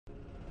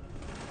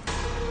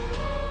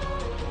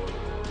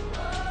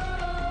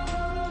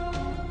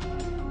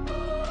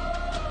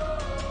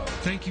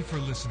Thank you for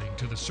listening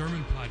to the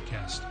sermon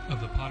podcast of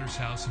the Potter's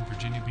House in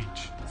Virginia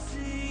Beach.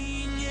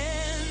 Singing,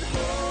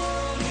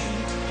 holy,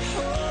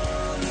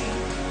 holy,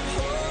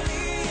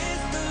 holy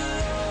is the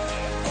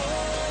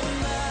Lord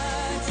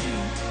Almighty.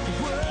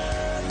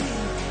 Worthy,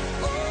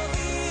 all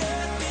the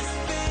earth is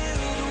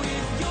filled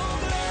with your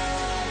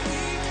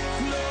glory,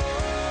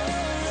 glory.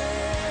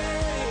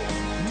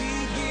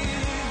 We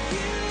give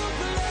you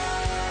glory,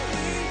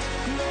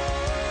 glory.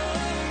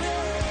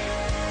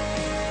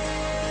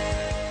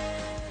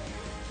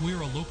 We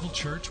are a local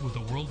church with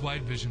a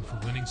worldwide vision for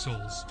winning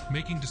souls,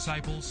 making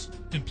disciples,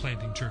 and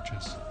planting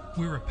churches.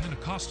 We're a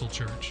Pentecostal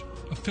church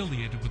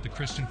affiliated with the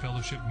Christian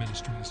Fellowship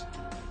Ministries.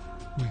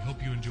 We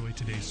hope you enjoy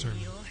today's sermon.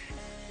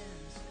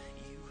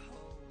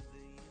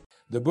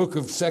 The book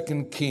of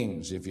 2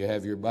 Kings, if you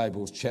have your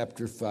Bibles,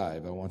 chapter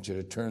 5. I want you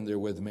to turn there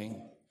with me.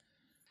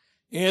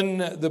 In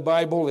the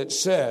Bible, it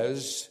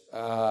says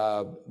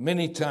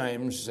many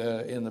times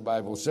in the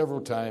Bible,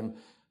 several times,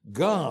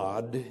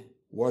 God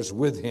was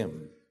with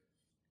him.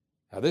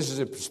 Now, this is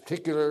a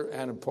particular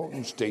and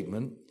important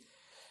statement.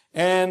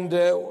 And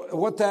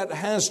what that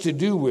has to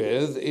do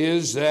with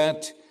is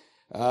that,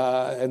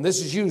 and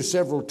this is used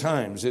several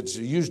times, it's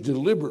used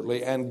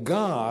deliberately, and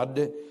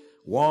God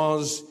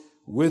was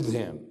with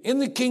him. In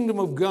the kingdom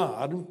of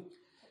God,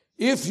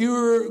 if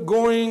you're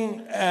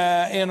going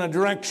in a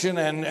direction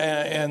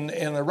and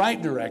in the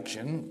right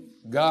direction,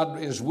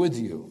 God is with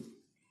you.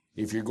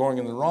 If you're going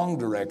in the wrong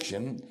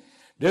direction,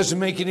 doesn't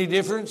make any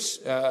difference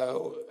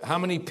how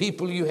many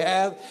people you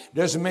have.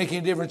 Doesn't make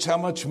any difference how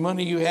much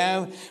money you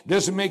have.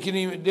 Doesn't make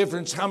any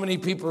difference how many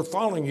people are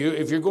following you.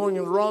 If you're going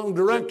in the wrong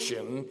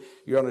direction,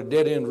 you're on a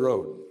dead-end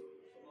road.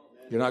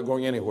 You're not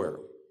going anywhere.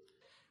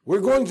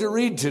 We're going to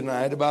read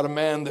tonight about a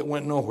man that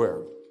went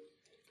nowhere.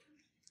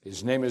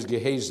 His name is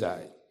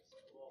Gehazi.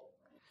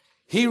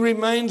 He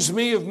reminds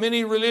me of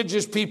many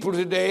religious people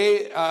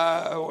today.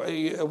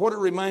 What it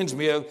reminds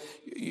me of,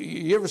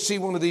 you ever see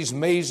one of these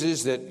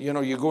mazes that,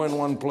 you go in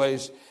one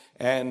place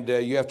and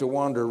you have to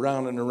wander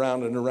around and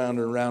around and around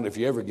and around if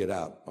you ever get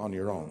out on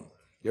your own.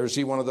 You ever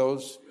see one of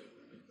those?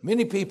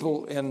 Many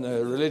people in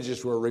the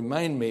religious world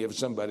remind me of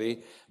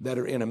somebody that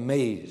are in a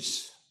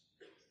maze.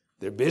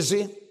 They're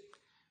busy.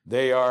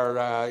 They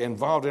are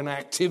involved in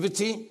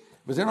activity,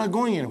 but they're not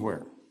going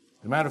anywhere.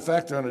 As a matter of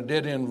fact, they're on a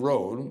dead-end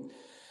road.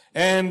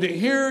 And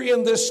here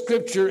in this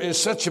scripture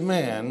is such a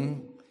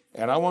man,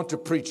 and I want to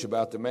preach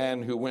about the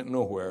man who went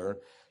nowhere.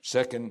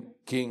 2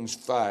 Kings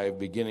 5,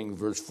 beginning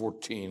verse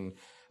 14,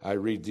 I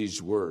read these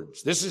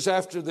words. This is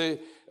after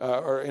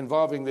or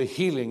involving the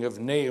healing of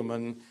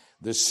Naaman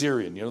the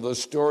Syrian. You know the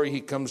story,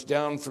 he comes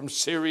down from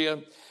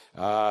Syria.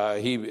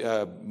 He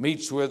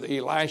meets with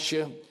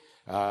Elisha.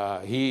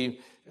 Elisha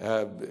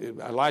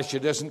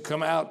doesn't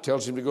come out,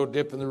 tells him to go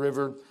dip in the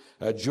river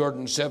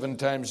Jordan 7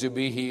 times to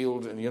be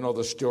healed, and you know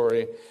the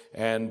story.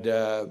 And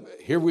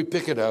here we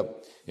pick it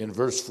up in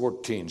verse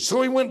 14.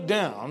 So he went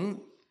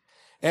down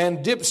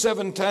and dipped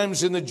 7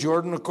 times in the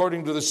Jordan,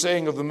 according to the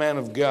saying of the man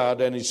of God,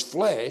 and his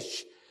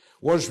flesh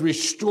was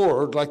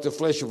restored like the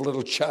flesh of a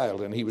little child,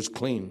 and he was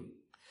clean.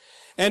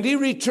 And he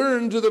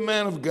returned to the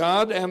man of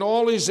God and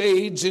all his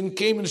aides, and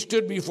came and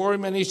stood before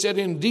him, and he said,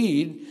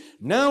 indeed,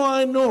 now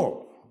I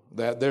know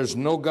that there's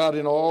no God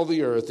in all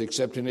the earth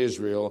except in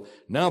Israel.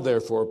 Now,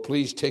 therefore,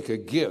 please take a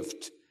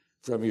gift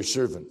from your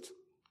servant.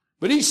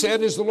 But he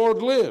said, as the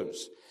Lord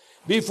lives,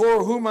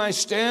 before whom I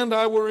stand,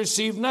 I will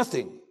receive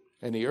nothing.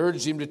 And he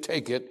urged him to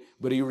take it,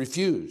 but he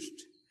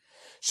refused.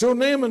 So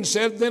Naaman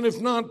said, then if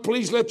not,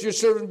 please let your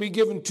servant be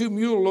given 2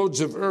 mule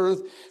loads of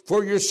earth,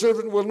 for your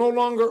servant will no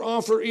longer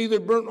offer either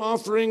burnt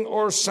offering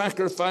or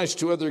sacrifice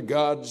to other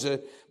gods,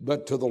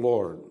 but to the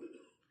Lord.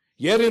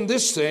 Yet in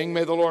this thing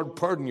may the Lord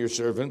pardon your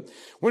servant.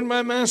 When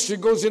my master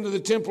goes into the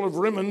temple of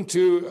Rimmon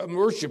to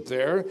worship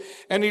there,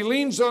 and he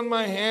leans on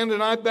my hand,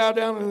 and I bow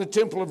down in the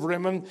temple of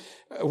Rimmon,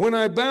 when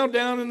I bow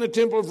down in the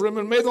temple of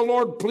Rimmon, may the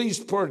Lord please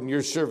pardon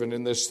your servant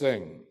in this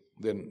thing.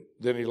 Then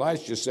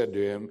Elisha said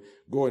to him,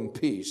 go in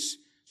peace.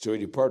 So he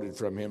departed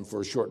from him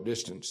for a short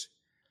distance.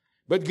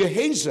 But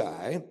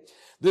Gehazi,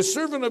 the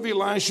servant of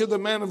Elisha, the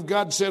man of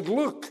God, said,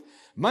 look,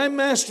 my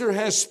master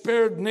has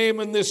spared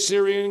Naaman this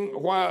Syrian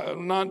while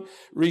not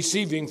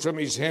receiving from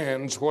his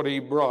hands what he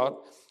brought.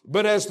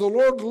 But as the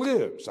Lord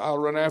lives, I'll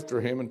run after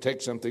him and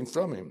take something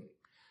from him.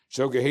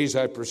 So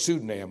Gehazi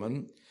pursued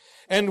Naaman.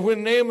 And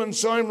when Naaman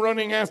saw him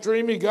running after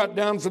him, he got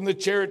down from the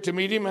chariot to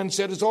meet him and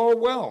said, is all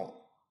well?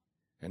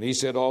 And he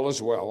said, all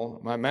is well.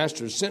 My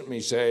master sent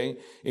me, saying,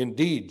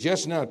 indeed,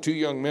 just now 2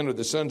 young men of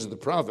the sons of the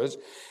prophets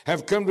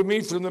have come to me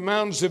from the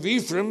mountains of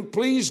Ephraim.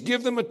 Please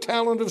give them a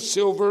talent of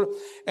silver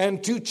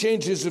and 2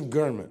 changes of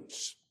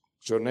garments.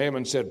 So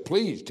Naaman said,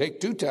 please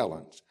take 2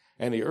 talents.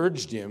 And he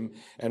urged him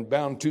and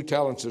bound 2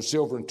 talents of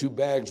silver in 2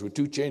 bags with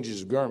 2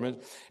 changes of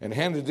garments and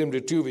handed them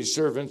to 2 of his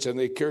servants, and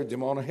they carried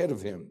them on ahead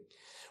of him.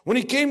 When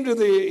he came to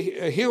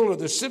the hill of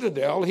the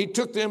citadel, he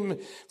took them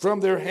from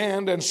their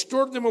hand and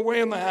stored them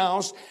away in the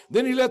house.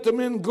 Then he let the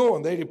men go,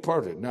 and they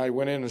departed. Now he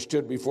went in and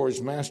stood before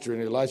his master,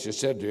 and Elisha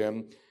said to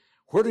him,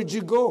 "Where did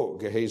you go,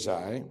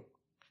 Gehazi?"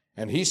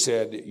 And he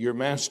said, "Your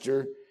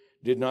master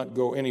did not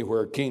go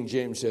anywhere. King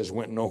James says,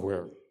 went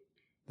nowhere.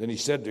 Then he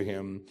said to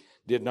him,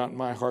 did not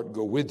my heart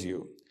go with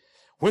you?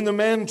 When the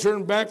man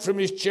turned back from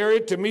his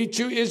chariot to meet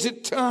you, is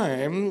it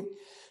time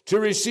to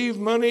receive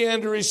money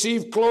and to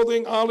receive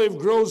clothing, olive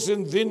groves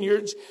and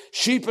vineyards,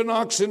 sheep and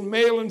oxen,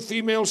 male and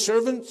female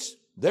servants?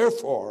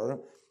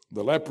 Therefore,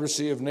 the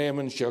leprosy of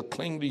Naaman shall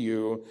cling to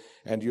you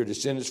and your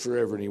descendants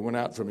forever. And he went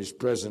out from his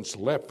presence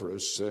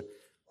leprous,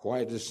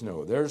 white as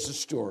snow. There's the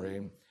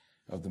story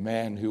of the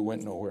man who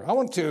went nowhere. I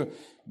want to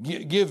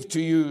give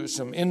to you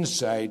some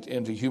insight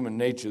into human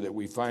nature that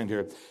we find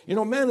here. You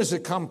know, man is a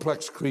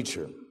complex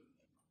creature.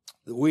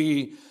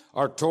 We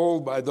are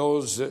told by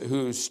those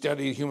who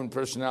study human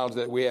personality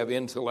that we have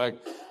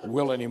intellect,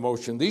 will, and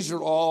emotion. These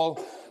are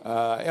all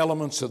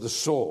elements of the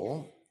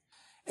soul.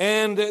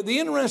 And the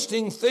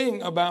interesting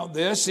thing about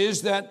this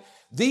is that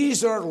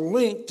these are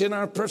linked in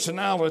our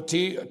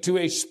personality to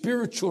a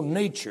spiritual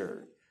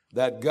nature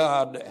that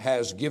God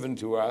has given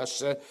to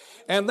us.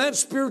 And that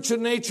spiritual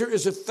nature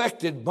is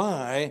affected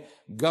by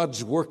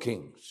God's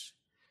workings.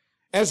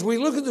 As we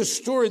look at the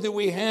story that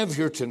we have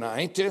here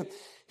tonight,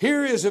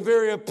 here is a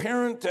very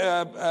apparent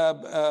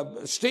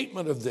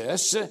statement of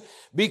this,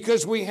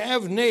 because we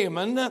have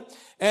Naaman,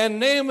 and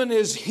Naaman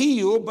is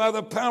healed by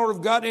the power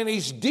of God, and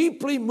he's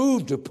deeply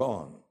moved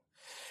upon.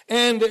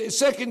 And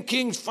 2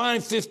 Kings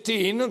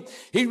 5:15,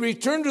 he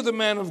returned to the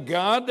man of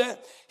God,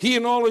 he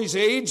and all his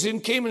aides,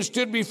 and came and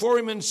stood before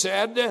him and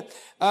said,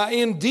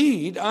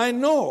 indeed, I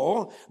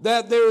know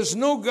that there is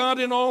no God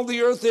in all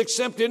the earth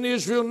except in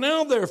Israel.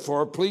 Now,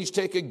 therefore, please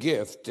take a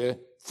gift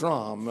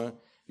from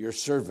your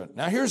servant.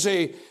 Now, here's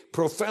a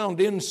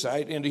profound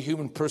insight into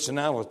human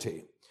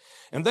personality.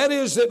 And that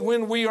is that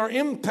when we are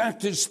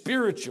impacted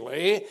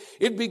spiritually,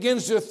 it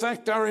begins to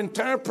affect our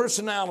entire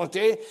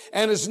personality.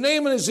 And as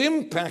Naaman is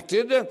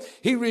impacted,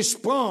 he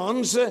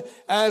responds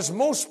as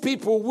most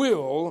people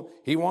will.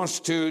 He wants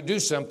to do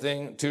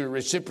something to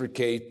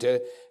reciprocate.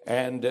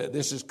 And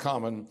this is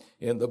common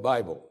in the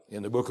Bible.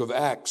 In the book of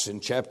Acts, in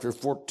chapter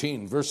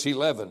 14, verse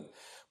 11,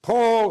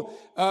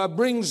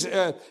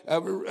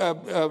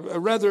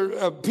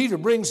 Peter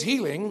brings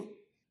healing.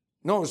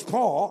 Notice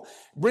Paul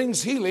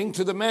brings healing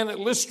to the man at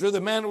Lystra, the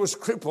man who was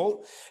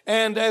crippled.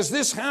 And as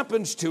this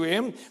happens to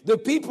him, the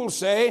people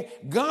say,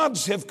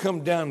 gods have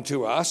come down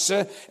to us,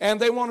 and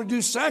they want to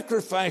do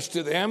sacrifice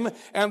to them,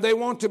 and they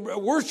want to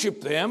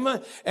worship them.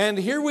 And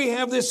here we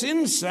have this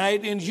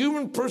insight in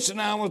human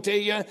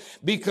personality,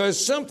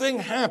 because something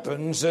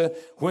happens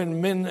when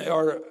men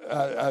are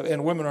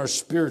and women are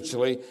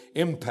spiritually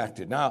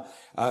impacted. Now,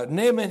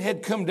 Naaman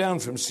had come down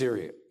from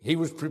Syria. He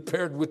was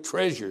prepared with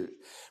treasures.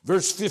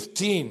 Verse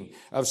 15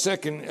 of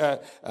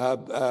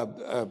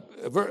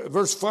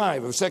verse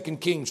 5 of 2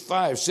 Kings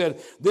 5 said,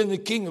 then the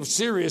king of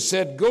Syria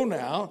said, go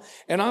now,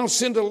 and I'll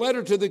send a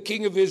letter to the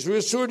king of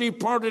Israel. So he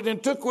departed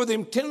and took with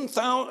him 10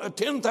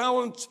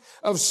 talents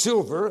of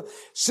silver,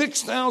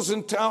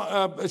 6,000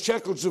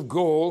 shekels of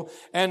gold,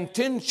 and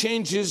 10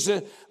 changes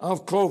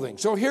of clothing.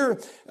 So here,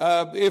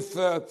 if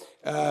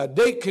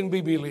date can be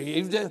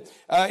believed,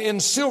 in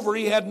silver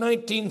he had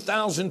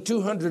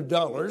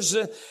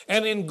 $19,200,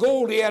 and in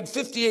gold he had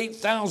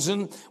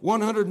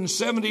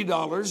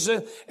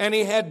 $58,170, and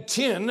he had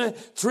 10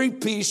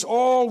 three-piece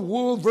all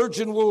wool,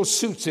 virgin wool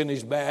suits in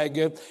his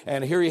bag,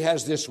 and here he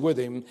has this with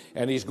him,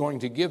 and he's going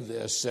to give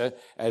this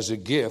as a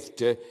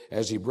gift.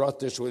 As he brought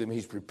this with him,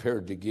 he's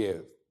prepared to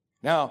give.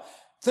 Now,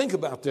 think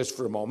about this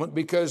for a moment,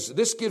 because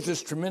this gives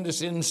us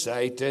tremendous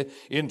insight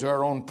into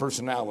our own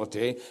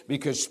personality,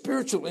 because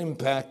spiritual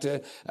impact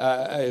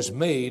is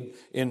made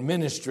in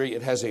ministry.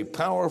 It has a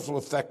powerful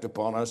effect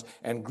upon us,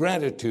 and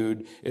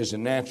gratitude is a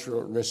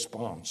natural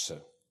response.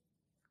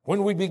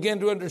 When we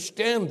begin to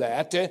understand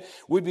that,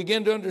 we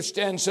begin to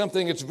understand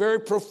something that's very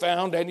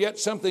profound and yet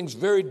something's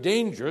very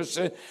dangerous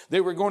that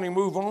we're going to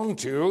move on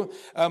to.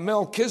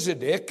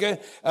 Melchizedek,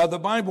 the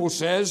Bible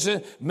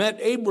says, met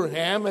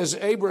Abraham as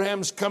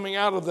Abraham's coming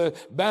out of the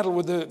battle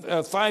with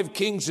the 5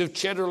 kings of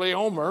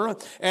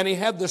Chedorlaomer, and he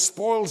had the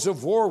spoils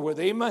of war with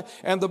him.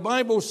 And the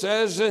Bible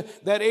says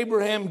that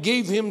Abraham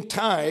gave him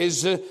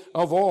tithes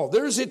of all.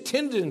 There's a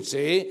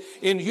tendency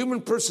in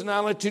human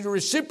personality to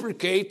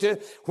reciprocate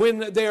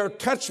when they are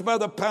touched by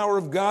the power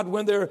of God,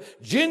 when they're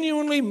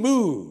genuinely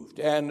moved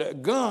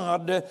and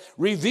God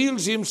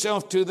reveals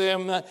himself to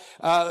them.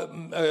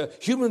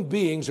 Human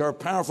beings are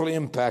powerfully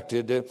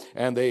impacted,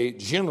 and they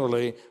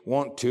generally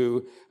want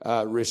to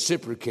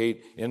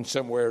reciprocate in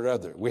some way or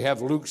other. We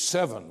have Luke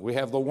 7. We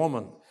have the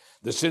woman,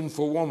 the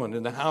sinful woman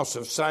in the house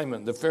of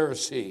Simon the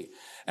Pharisee.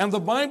 And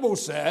the Bible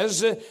says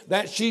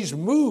that she's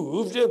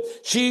moved.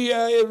 She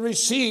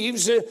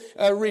receives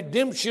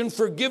redemption,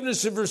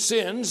 forgiveness of her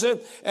sins,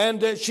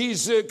 and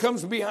she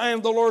comes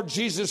behind the Lord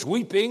Jesus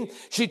weeping.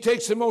 She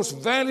takes the most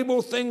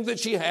valuable thing that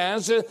she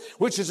has,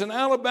 which is an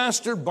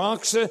alabaster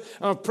box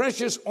of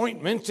precious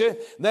ointment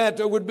that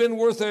would have been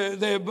worth,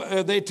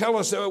 they tell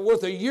us,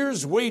 worth a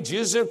year's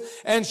wages.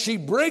 And she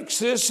breaks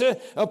this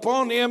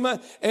upon him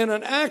in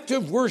an act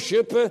of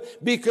worship,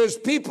 because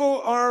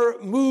people are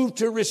moved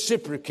to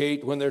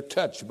reciprocate when they're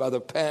touched by the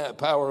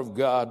power of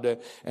God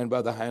and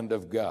by the hand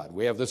of God.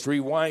 We have the 3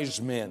 wise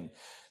men,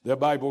 the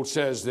Bible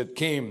says, that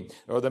came,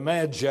 or the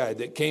Magi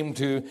that came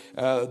to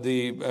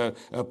the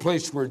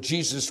place where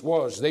Jesus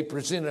was. They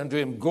presented unto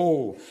him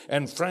gold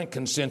and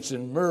frankincense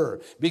and myrrh,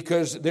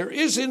 because there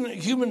is in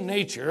human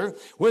nature,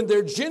 when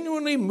they're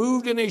genuinely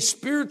moved in a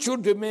spiritual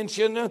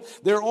dimension,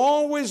 there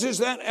always is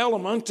that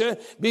element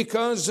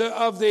because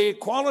of the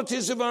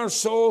qualities of our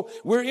soul.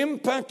 We're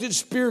impacted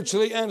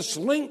spiritually and it's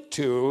linked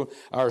to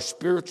our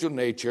spiritual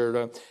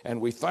nature, and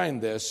we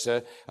find this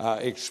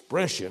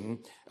expression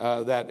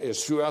that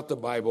is throughout the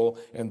Bible,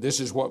 and this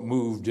is what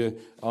moved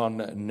on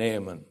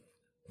Naaman.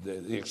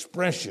 The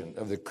expression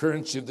of the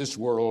currency of this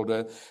world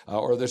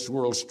or this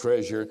world's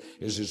treasure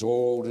is as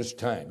old as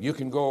time. You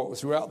can go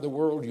throughout the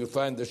world, you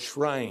find the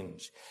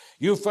shrines,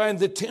 you find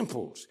the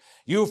temples,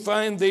 you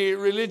find the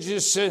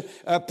religious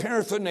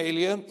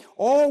paraphernalia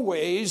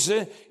always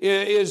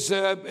is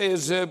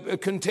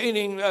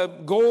containing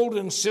gold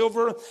and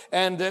silver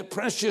and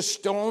precious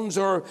stones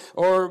or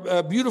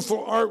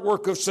beautiful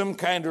artwork of some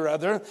kind or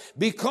other,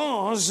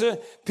 because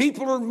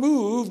people are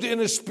moved in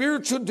a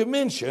spiritual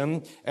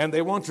dimension and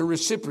they want to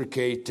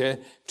reciprocate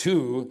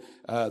to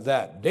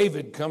that.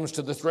 David comes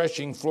to the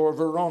threshing floor of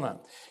Araunah.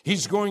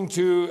 He's going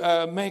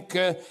to make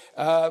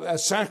a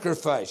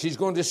sacrifice. He's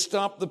going to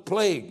stop the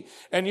plague.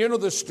 And you know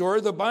the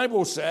story. The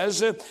Bible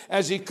says,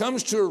 as he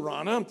comes to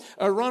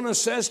Araunah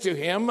says to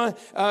him,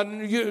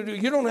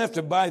 you don't have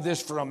to buy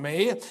this from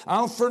me.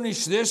 I'll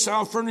furnish this.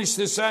 I'll furnish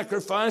the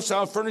sacrifice.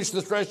 I'll furnish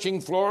the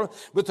threshing floor.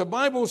 But the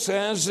Bible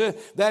says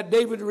that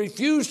David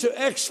refused to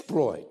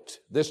exploit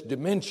this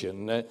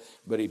dimension,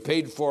 but he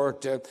paid for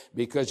it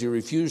because he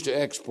refused to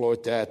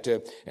exploit that.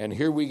 And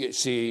here we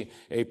see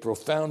a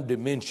profound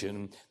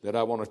dimension that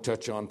I want to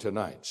touch on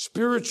tonight.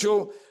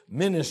 Spiritual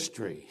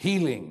ministry,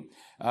 healing,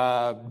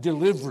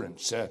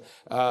 deliverance,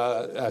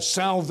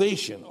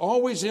 salvation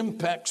always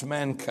impacts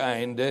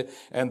mankind,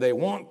 and they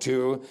want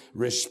to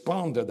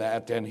respond to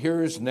that. And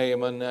here's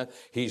Naaman.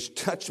 He's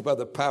touched by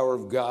the power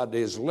of God.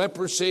 His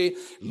leprosy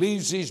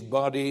leaves his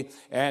body,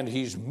 and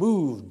he's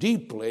moved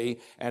deeply,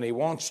 and he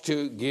wants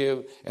to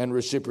give and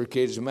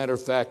reciprocate. As a matter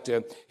of fact,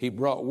 he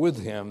brought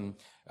with him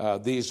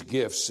these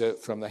gifts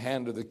from the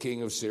hand of the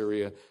king of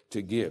Syria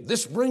to give.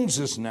 This brings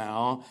us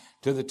now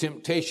to the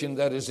temptation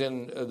that is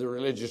in the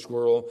religious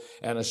world,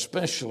 and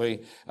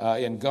especially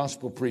in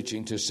gospel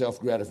preaching, to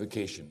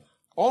self-gratification.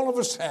 All of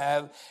us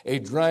have a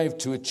drive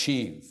to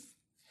achieve.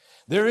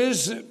 There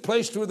is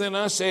placed within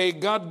us a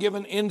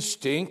God-given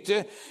instinct,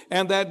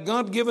 and that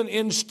God-given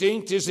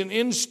instinct is an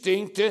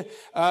instinct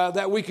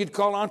that we could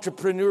call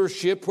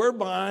entrepreneurship,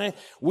 whereby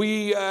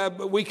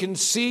we can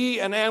see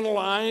and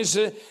analyze,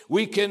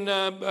 we can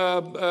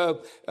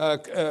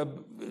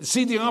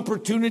see the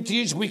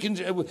opportunities, we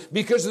can,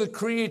 because of the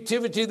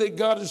creativity that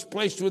God has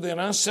placed within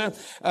us,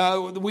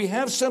 we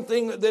have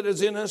something that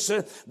is in us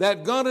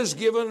that God has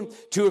given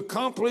to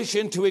accomplish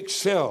and to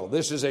excel.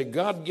 This is a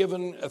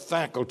God-given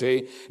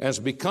faculty.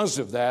 As because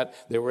of that,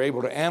 they were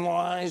able to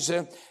analyze,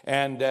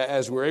 and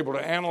as we're able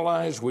to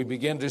analyze, we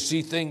begin to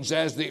see things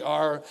as they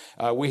are.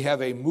 We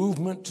have a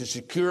movement to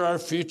secure our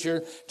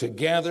future, to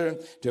gather,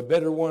 to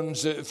better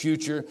one's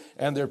future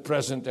and their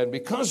present. And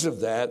because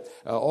of that,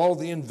 all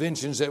the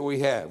inventions that we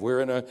have.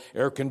 We're in an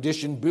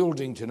air-conditioned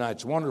building tonight.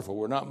 It's wonderful.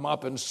 We're not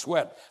mopping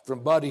sweat from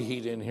body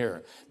heat in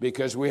here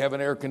because we have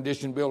an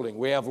air-conditioned building.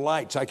 We have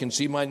lights. I can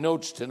see my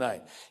notes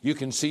tonight. You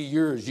can see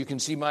yours. You can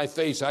see my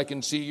face. I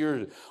can see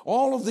yours.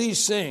 All of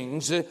these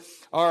things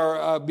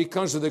are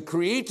because of the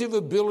creative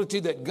ability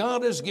that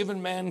God has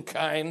given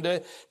mankind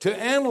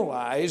to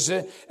analyze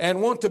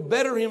and want to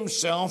better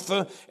himself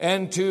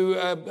and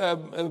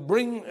to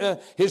bring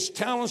his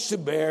talents to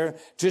bear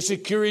to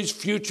secure his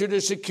future,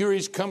 to secure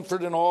his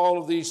comfort, and all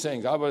of these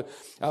things. I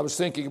was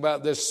thinking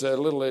about this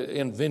little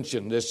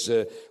invention, this,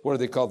 what do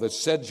they call this,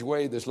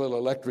 Sedgway, this little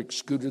electric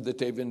scooter that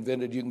they've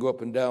invented. You can go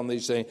up and down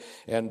these things.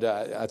 And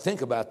I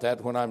think about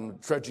that when I'm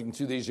trudging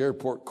through these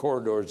airport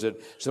corridors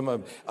that some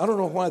of them, I don't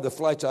know why the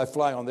flights I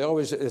fly on,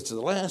 it's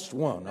the last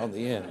one on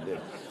the end.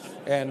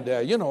 And,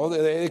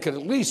 they could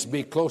at least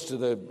be close to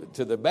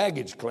the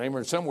baggage claim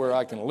or somewhere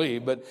I can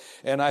leave.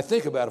 And I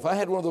think about if I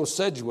had one of those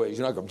Sedgways,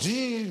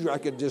 I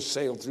could just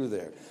sail through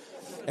there.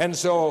 And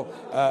so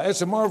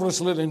it's a marvelous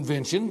little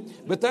invention,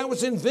 but that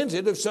was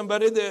invented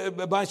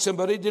by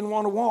somebody who didn't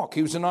want to walk.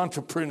 He was an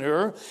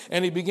entrepreneur,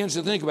 and he begins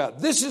to think about,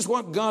 this is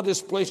what God has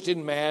placed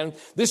in man,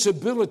 this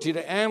ability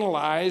to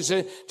analyze,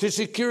 to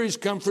secure his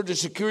comfort, to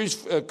secure his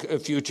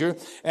future.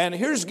 And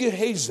here's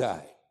Gehazi.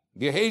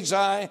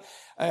 Gehazi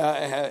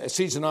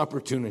sees an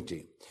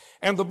opportunity.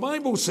 And the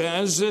Bible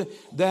says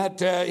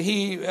that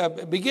he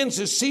begins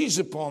to seize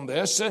upon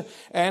this,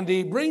 and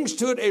he brings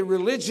to it a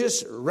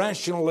religious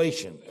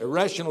rationalization.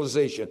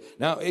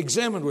 Now,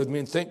 examine with me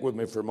and think with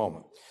me for a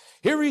moment.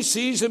 Here he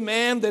sees a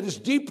man that is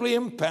deeply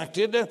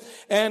impacted,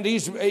 and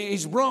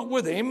he's brought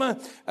with him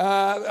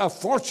a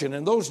fortune.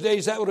 In those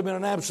days, that would have been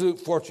an absolute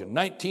fortune.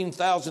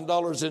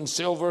 $19,000 in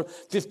silver,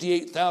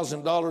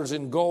 $58,000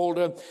 in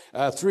gold,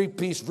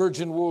 three-piece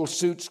virgin wool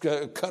suits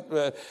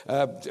cut,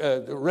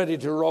 ready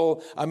to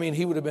roll. I mean,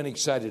 he would have been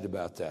excited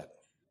about that.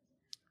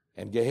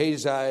 And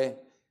Gehazi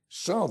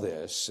saw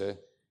this,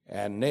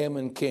 and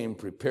Naaman came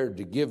prepared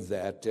to give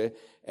that,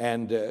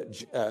 and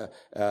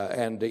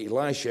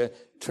Elisha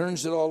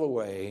turns it all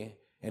away,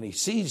 and he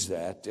sees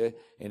that,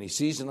 and he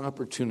sees an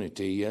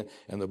opportunity.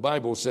 And the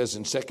Bible says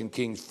in 2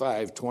 Kings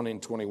 5, 20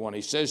 and 21,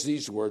 he says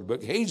these words,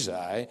 "But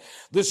Gehazi,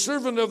 the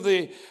servant of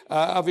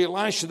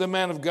Elisha, the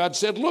man of God,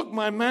 said, Look,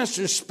 my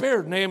master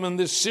spared Naaman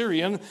this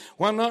Syrian,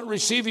 while not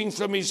receiving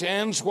from his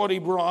hands what he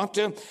brought.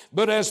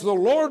 But as the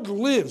Lord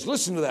lives,"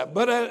 listen to that,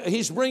 but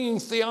he's bringing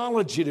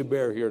theology to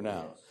bear here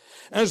now.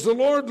 "As the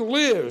Lord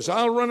lives,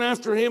 I'll run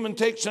after him and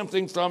take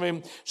something from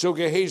him." So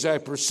Gehazi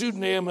pursued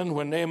Naaman.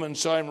 When Naaman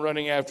saw him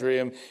running after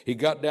him, he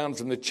got down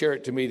from the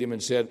chariot to meet him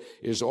and said,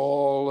 "Is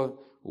all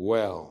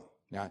well?"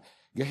 Now,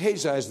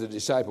 Gehazi is the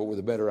disciple with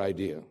a better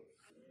idea.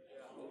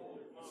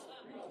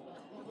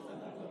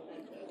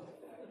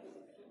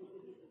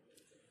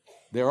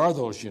 There are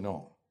those,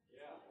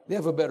 they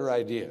have a better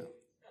idea.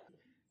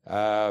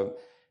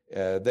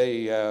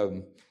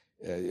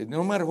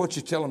 No matter what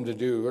you tell them to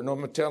do, or no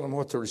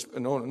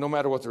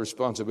matter what the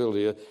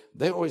responsibility is,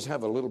 they always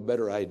have a little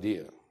better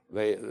idea.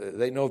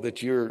 They know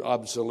that you're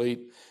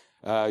obsolete.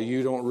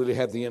 You don't really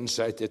have the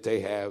insight that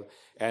they have.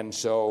 And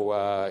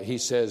so he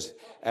says,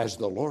 "As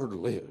the Lord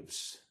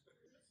lives."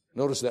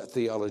 Notice that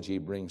theology he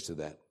brings to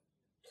that.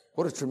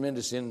 What a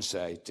tremendous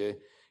insight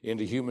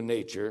into human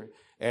nature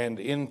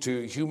and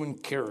into human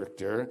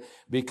character,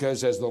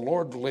 because as the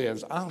Lord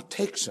lives, I'll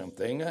take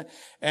something.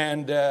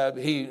 And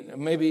he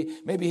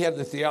maybe had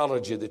the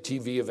theology the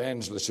TV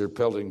evangelists are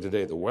peddling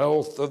today. The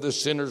wealth of the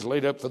sinners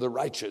laid up for the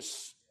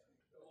righteous.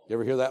 You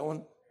ever hear that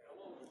one?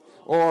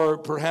 Or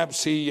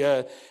perhaps he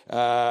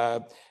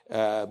viewed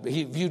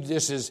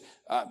this as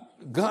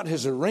God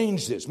has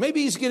arranged this.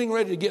 Maybe he's getting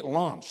ready to get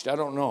launched. I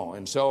don't know.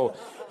 And so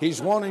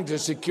he's wanting to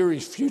secure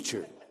his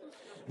future.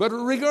 But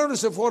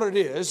regardless of what it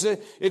is,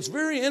 it's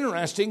very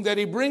interesting that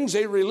he brings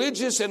a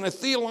religious and a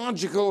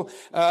theological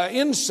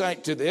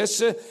insight to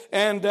this,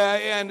 and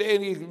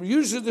he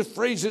uses the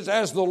phrases,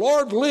 "As the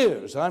Lord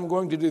lives, I'm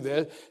going to do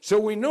this." So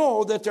we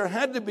know that there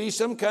had to be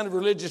some kind of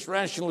religious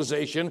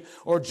rationalization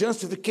or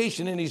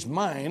justification in his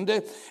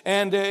mind,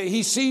 and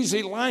he sees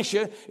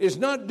Elisha is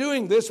not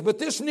doing this, but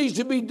this needs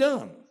to be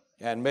done.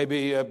 And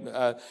maybe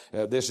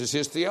this is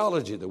his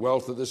theology, the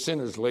wealth of the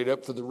sinners laid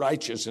up for the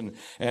righteous. And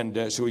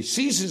so he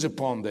seizes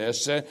upon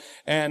this,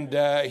 and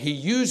he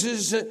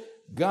uses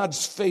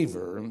God's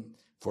favor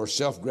for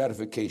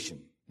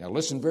self-gratification. Now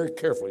listen very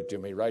carefully to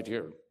me right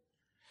here.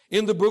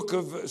 In the book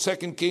of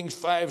 2 Kings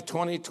 5,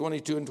 20,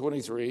 22, and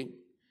 23,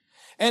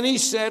 "And he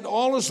said,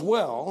 All is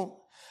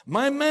well.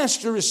 My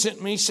master has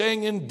sent me,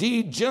 saying,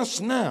 Indeed,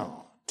 just now,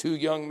 2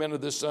 young men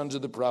of the sons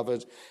of the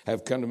prophets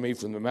have come to me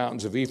from the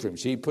mountains of Ephraim."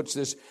 See, he puts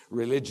this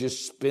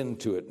religious spin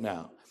to it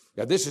now.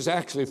 Now, this is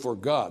actually for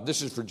God.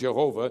 This is for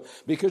Jehovah,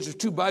 because there's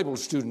 2 Bible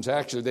students,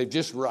 actually. They've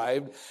just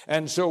arrived,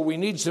 and so we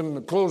need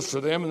some clothes for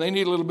them, and they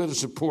need a little bit of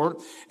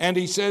support. And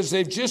he says,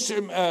 they've just,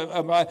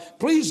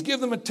 please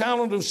give them a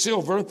talent of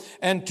silver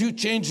and 2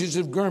 changes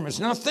of garments.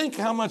 Now, think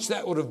how much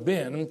that would have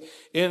been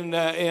in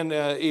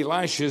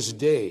Elisha's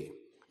day.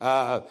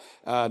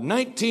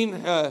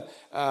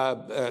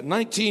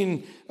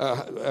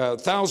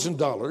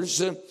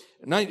 $19,000,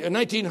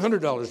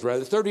 $1,900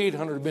 rather,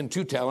 $3,800 had been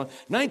 2 talents.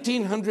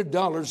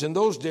 $1,900 in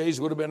those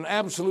days would have been an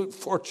absolute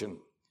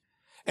fortune.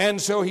 And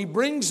so he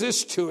brings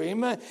this to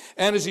him,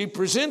 and as he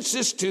presents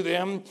this to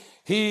them,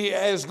 he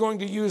is going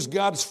to use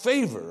God's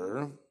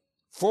favor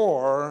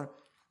for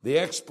the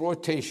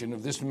exploitation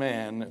of this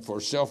man for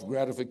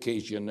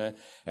self-gratification.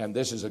 And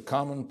this is a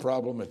common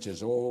problem. It's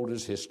as old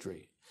as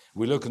history.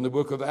 We look in the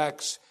book of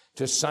Acts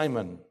to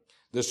Simon,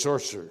 the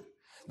sorcerer.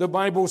 The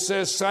Bible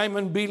says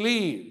Simon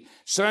believed.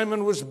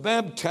 Simon was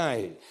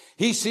baptized.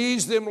 He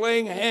sees them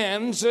laying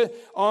hands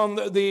on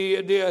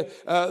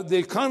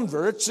the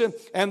converts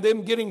and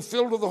them getting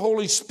filled with the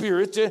Holy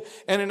Spirit.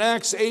 And in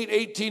Acts 8,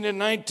 18 and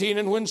 19,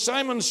 "And when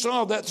Simon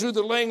saw that through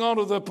the laying on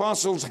of the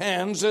apostles'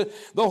 hands,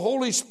 the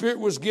Holy Spirit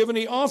was given,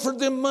 he offered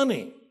them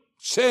money,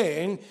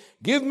 saying,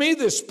 Give me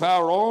this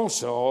power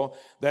also,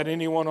 that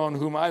anyone on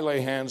whom I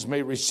lay hands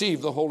may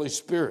receive the Holy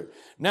Spirit."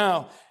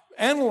 Now,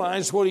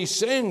 analyze what he's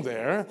saying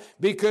there,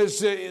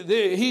 because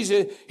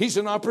he's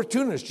an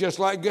opportunist, just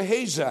like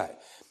Gehazi.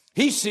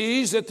 He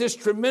sees that this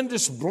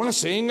tremendous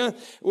blessing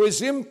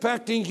was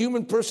impacting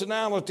human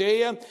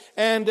personality,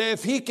 and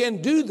if he can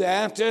do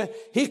that,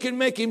 he can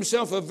make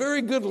himself a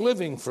very good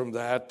living from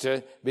that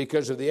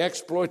because of the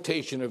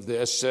exploitation of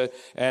this.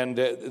 And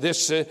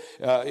this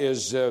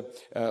is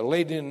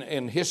laid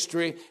in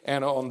history.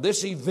 And on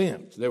this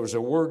event, there was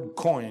a word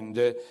coined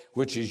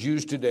which is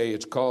used today.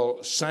 It's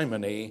called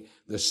simony,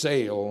 the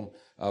sale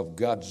of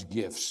God's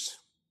gifts.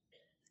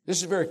 This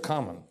is very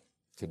common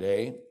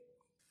today.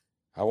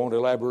 I won't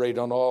elaborate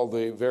on all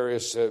the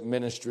various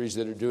ministries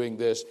that are doing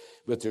this,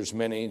 but there's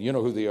many. You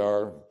know who they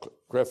are.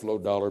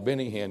 Creflo Dollar,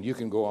 Benny Hinn. You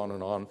can go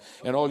on.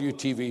 And all you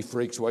TV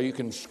freaks, well, you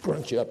can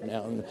scrunch up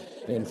now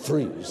and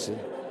freeze.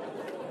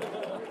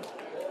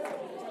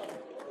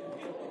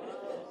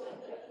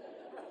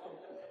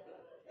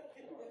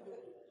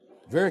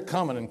 Very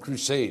common in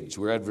crusades.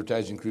 We're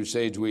advertising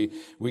crusades. We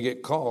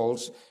get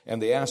calls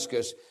and they ask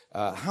us,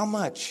 how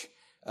much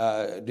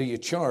do you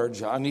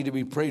charge? I need to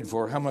be prayed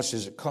for. How much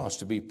does it cost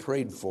to be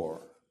prayed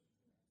for?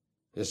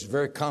 This is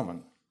very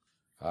common,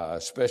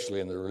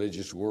 especially in the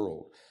religious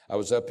world. I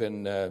was up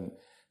in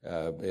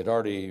at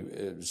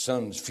Artie's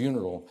son's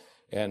funeral,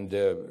 and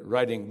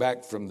riding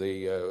back from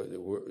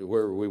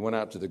where we went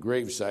out to the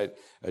gravesite,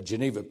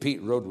 Geneva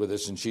Pete rode with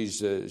us, and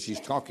she's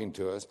talking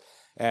to us,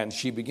 and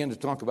she began to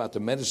talk about the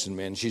medicine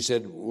men. She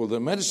said, well, the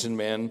medicine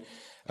men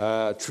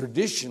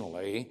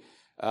traditionally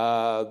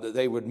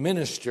they would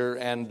minister,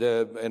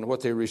 and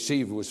what they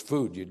received was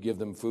food. You'd give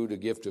them food, a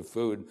gift of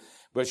food.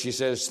 But she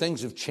says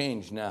things have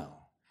changed now.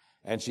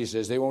 And she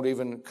says they won't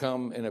even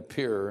come and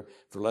appear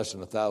for less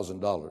than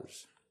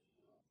 $1,000.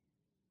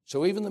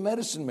 So even the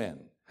medicine men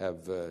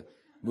have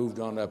moved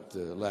on up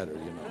the ladder,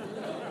 you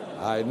know.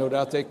 I no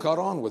doubt they caught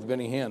on with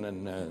Benny Hinn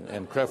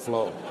and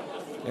Creflo.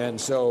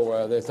 And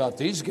so they thought,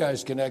 these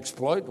guys can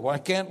exploit, why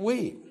can't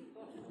we?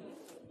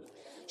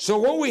 So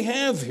what we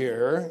have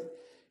here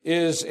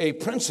is a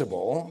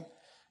principle,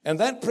 and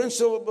that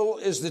principle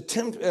is the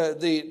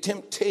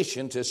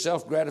temptation to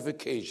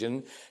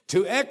self-gratification,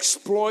 to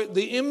exploit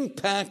the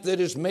impact that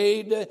is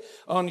made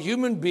on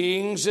human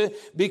beings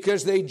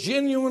because they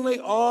genuinely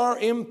are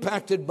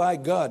impacted by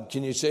God.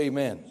 Can you say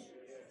amen?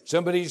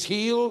 Somebody's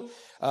healed.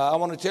 I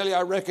want to tell you,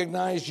 I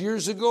recognized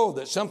years ago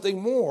that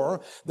something more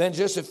than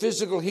just a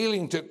physical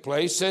healing took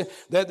place,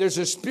 that there's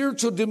a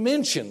spiritual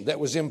dimension that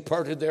was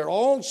imparted there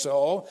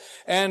also.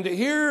 And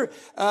here,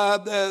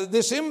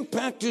 this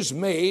impact is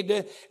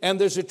made, and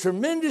there's a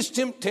tremendous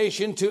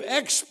temptation to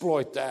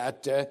exploit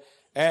that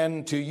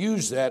and to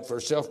use that for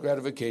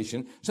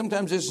self-gratification.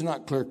 Sometimes it's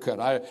not clear-cut.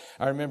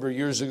 I remember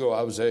years ago,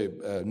 I was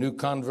a new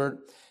convert,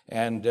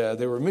 and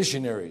there were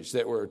missionaries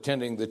that were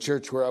attending the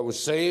church where I was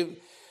saved.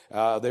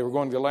 They were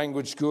going to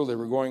language school. They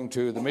were going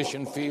to the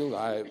mission field.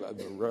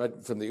 Right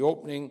from the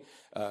opening,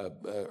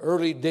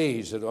 early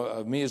days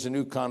of me as a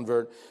new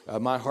convert,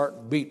 my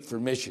heart beat for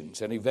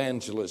missions and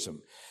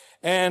evangelism.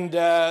 And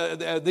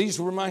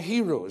these were my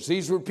heroes.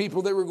 These were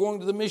people that were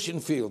going to the mission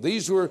field.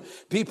 These were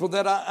people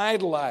that I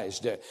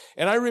idolized.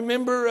 And I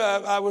remember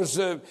I was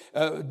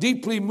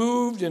deeply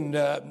moved, and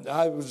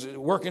I was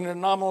working a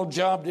nominal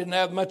job, didn't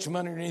have much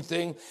money or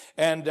anything,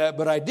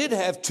 but I did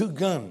have 2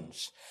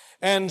 guns.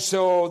 And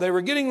so they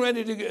were getting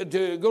ready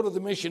to go to the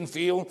mission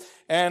field,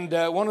 and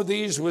one of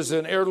these was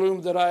an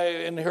heirloom that I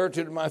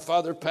inherited. My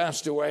father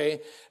passed away.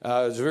 It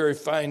was a very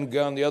fine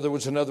gun. The other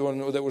was another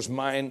one that was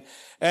mine.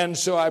 And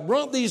so I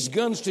brought these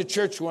guns to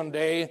church one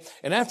day,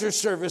 and after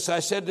service,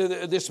 I said to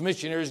this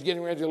missionary who's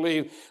getting ready to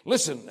leave,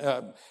 listen,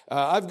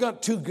 I've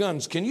got 2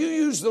 guns. Can you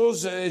use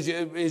those as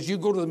you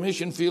go to the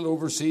mission field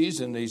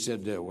overseas? And he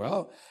said,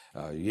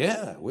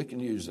 yeah, we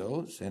can use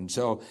those. And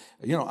so,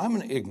 you know,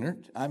 I'm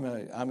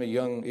a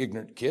young,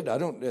 ignorant kid.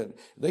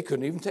 They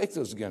couldn't even take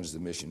those guns to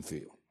the mission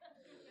field.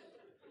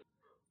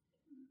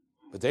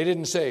 But they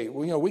didn't say,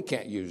 well, you know, we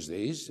can't use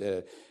these.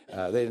 They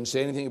didn't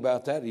say anything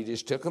about that. He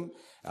just took them.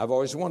 I've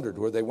always wondered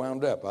where they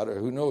wound up.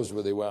 Who knows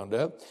where they wound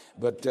up.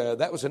 But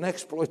that was an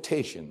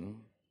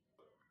exploitation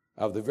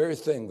of the very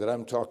thing that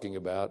I'm talking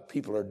about.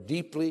 People are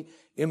deeply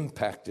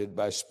impacted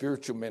by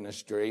spiritual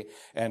ministry.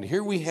 And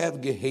here we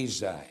have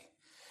Gehazi.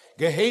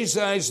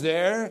 Gehazi's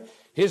there.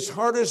 His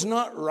heart is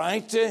not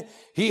right.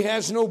 He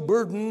has no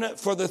burden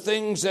for the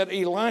things that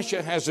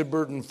Elisha has a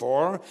burden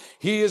for.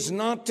 He is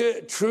not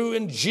true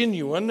and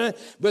genuine,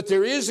 but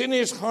there is in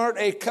his heart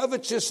a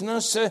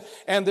covetousness,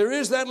 and there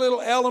is that little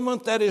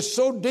element that is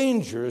so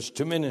dangerous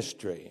to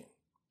ministry.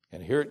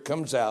 And here it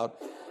comes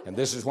out, and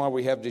this is why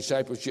we have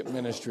discipleship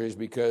ministries,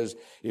 because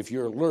if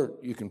you're alert,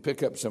 you can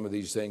pick up some of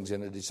these things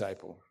in a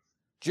disciple.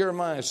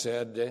 Jeremiah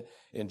said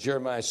in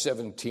Jeremiah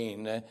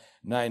 17,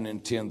 9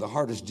 and 10, the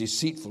heart is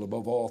deceitful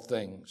above all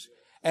things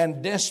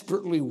and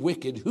desperately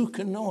wicked. Who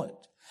can know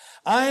it?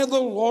 I, the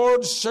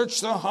Lord,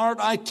 search the heart.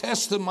 I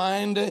test the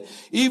mind,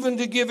 even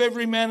to give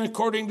every man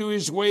according to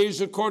his ways,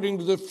 according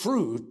to the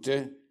fruit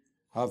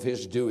of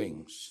his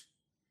doings.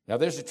 Now,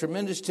 there's a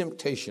tremendous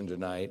temptation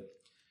tonight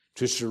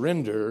to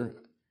surrender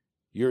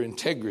your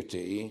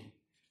integrity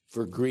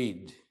for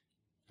greed.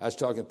 I was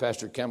talking to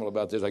Pastor Campbell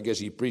about this. I guess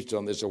he preached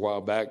on this a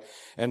while back.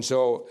 And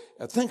so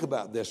think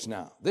about this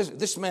now.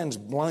 This man's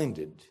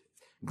blinded.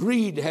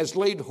 Greed has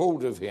laid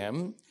hold of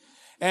him,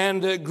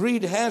 and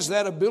greed has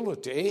that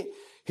ability.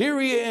 Here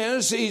he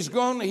is. He's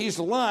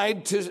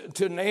lied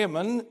to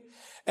Naaman,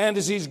 And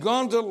as he's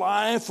gone to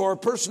lie for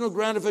personal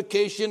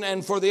gratification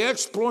and for the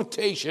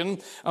exploitation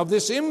of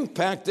this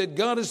impact that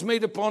God has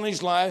made upon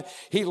his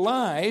life, he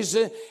lies.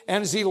 And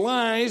as he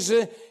lies,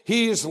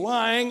 he is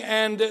lying.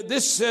 And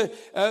this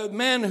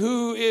man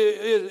who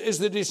is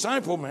the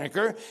disciple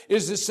maker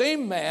is the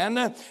same man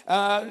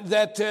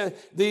that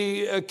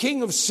the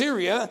king of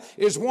Syria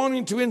is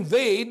wanting to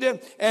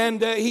invade.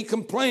 And he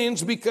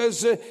complains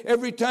because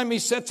every time he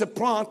sets a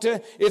plot,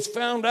 it's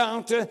found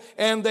out.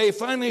 And they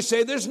finally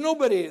say, there's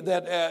nobody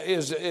that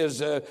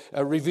is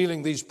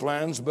revealing these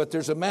plans, but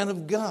there's a man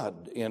of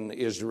God in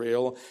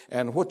Israel,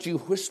 and what you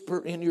whisper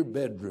in your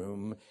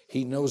bedroom,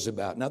 he knows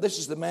about. Now, this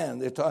is the man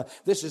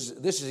this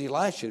is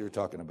Elisha they're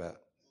talking about.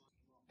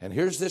 And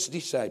here's this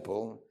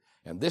disciple,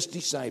 and this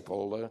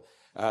disciple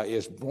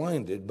is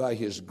blinded by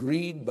his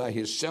greed, by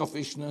his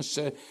selfishness,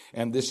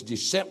 and this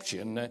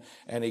deception,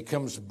 and he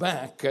comes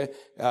back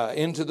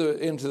into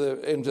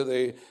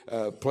the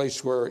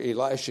place where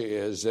Elisha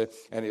is,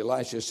 and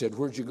Elisha said,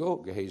 "Where'd you go,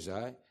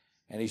 Gehazi?"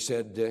 And he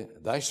said,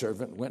 "Thy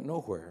servant went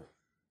nowhere."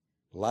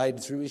 Lied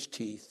through his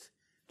teeth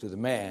to the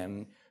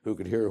man who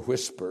could hear a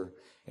whisper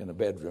in a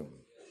bedroom.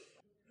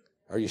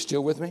 Are you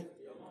still with me?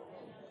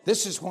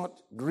 This is what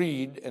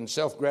greed and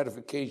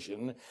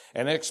self-gratification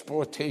and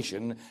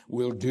exploitation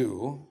will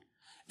do.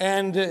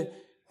 And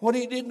what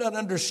he did not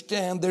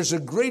understand, there's a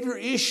greater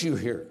issue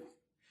here.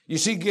 You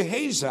see,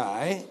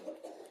 Gehazi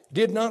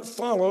did not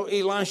follow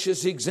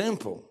Elisha's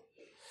example.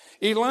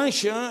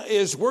 Elisha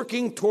is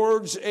working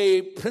towards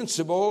a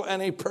principle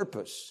and a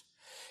purpose.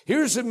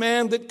 Here's a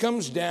man that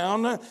comes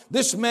down.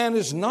 This man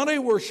is not a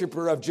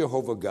worshiper of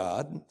Jehovah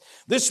God.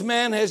 This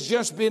man has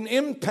just been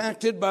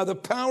impacted by the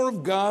power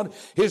of God.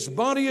 His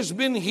body has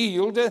been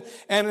healed.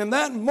 And in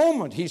that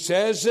moment, he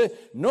says,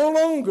 no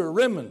longer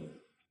Rimmon.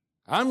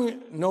 I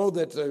know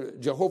that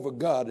Jehovah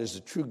God is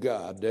the true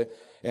God.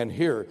 And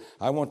here,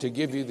 I want to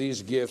give you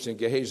these gifts. And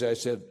Gehazi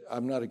said,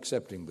 I'm not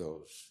accepting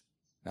those.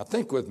 Now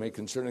think with me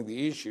concerning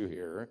the issue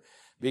here,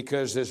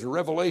 because there's a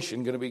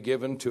revelation going to be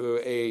given to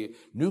a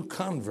new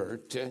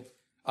convert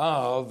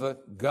of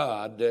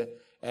God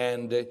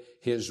and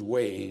his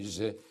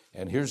ways.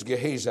 And here's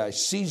Gehazi,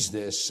 sees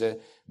this,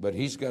 but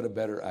he's got a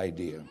better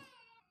idea.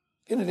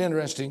 Isn't it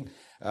interesting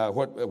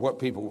what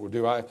people will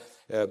do?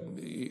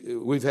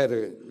 We've had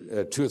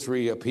 2 or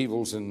 3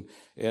 upheavals and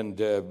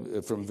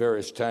from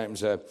various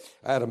times. I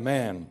had a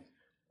man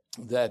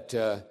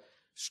that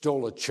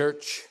stole a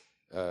church,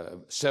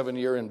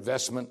 7-year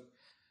investment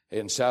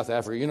in South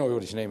Africa. You know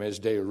what his name is,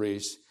 Dale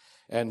Reese.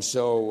 And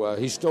so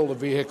he stole the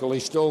vehicle, he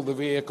stole the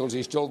vehicles,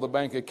 he stole the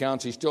bank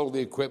accounts, he stole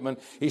the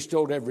equipment, he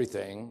stole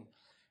everything.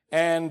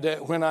 And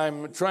when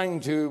I'm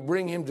trying to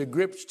bring him to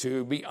grips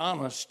to be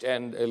honest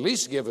and at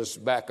least give us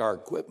back our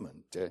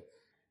equipment,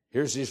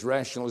 here's his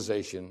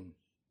rationalization.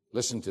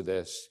 Listen to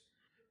this.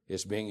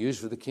 It's being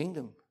used for the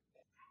kingdom.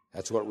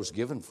 That's what it was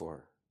given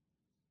for.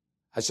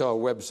 I saw a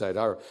website.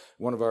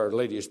 One of our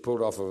ladies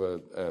pulled off of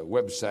a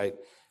website,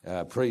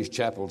 Praise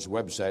Chapel's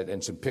website,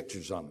 and some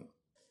pictures on it.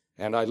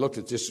 And I looked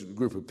at this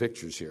group of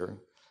pictures here.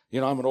 You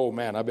know, I'm an old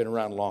man. I've been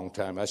around a long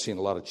time. I've seen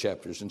a lot of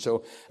chapters. And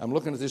so I'm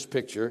looking at this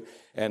picture,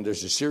 and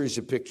there's a series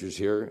of pictures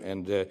here.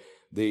 And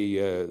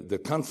the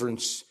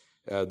conference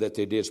that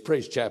they did, it's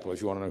Praise Chapel,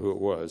 if you want to know who it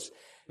was.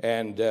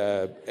 And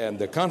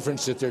the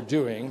conference that they're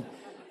doing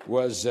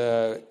was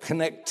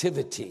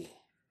connectivity.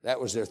 That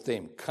was their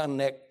theme,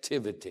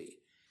 connectivity.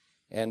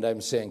 And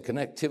I'm saying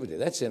connectivity.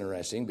 That's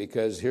interesting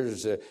because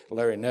here's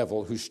Larry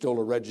Neville, who stole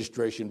a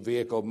registration,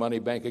 vehicle, money,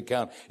 bank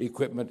account,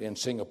 equipment in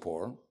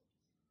Singapore.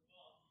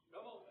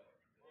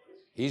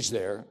 He's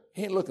there.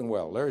 He ain't looking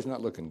well. Larry's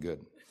not looking good.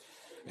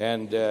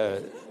 And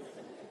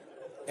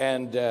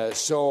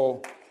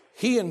so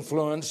he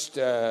influenced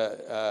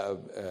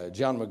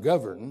John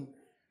McGovern,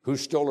 who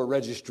stole a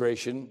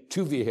registration,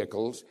 2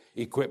 vehicles,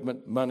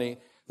 equipment, money,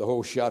 the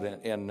whole shot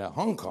in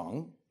Hong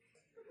Kong.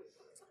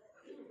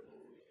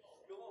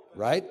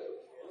 Right?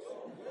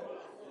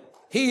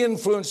 He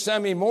influenced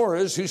Sammy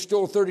Morris, who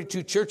stole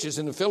 32 churches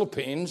in the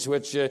Philippines,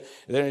 which there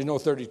ain't no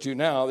 32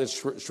 now.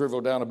 It's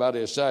shriveled down about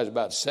his size,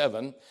 about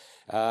 7.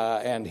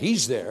 And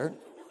he's there.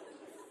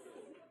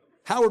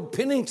 Howard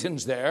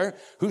Pennington's there,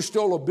 who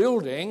stole a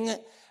building,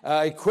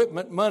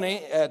 equipment,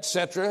 money,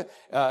 etc.,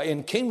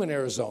 in Kingman,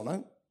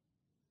 Arizona.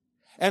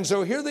 And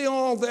so here they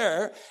all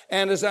there.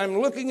 And as I'm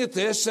looking at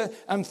this,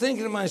 I'm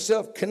thinking to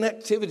myself,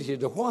 connectivity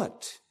to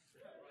what?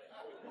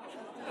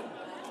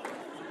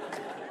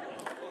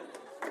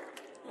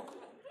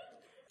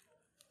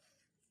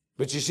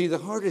 But you see, the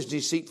heart is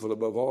deceitful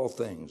above all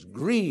things.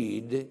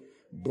 Greed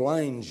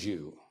blinds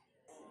you.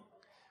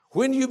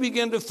 When you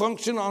begin to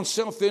function on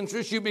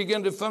self-interest, you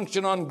begin to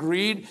function on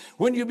greed.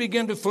 When you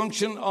begin to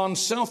function on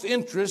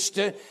self-interest,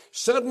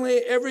 suddenly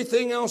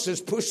everything else is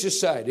pushed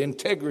aside.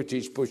 Integrity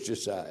is pushed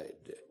aside.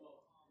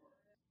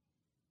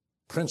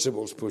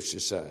 Principles pushed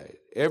aside.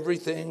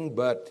 Everything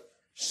but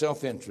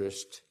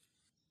self-interest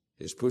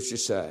is pushed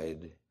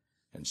aside,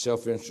 and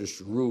self-interest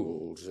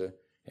rules.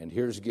 And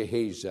here's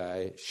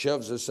Gehazi,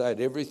 shoves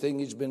aside everything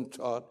he's been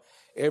taught,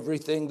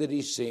 everything that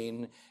he's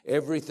seen,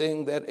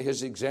 everything that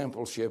his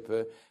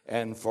exampleship,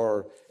 and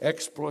for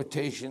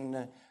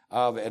exploitation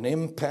of an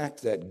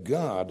impact that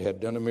God had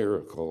done a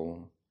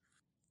miracle,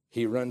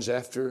 he runs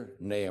after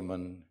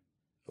Naaman,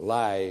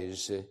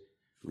 lies,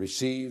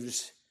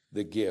 receives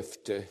the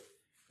gift,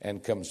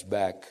 and comes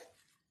back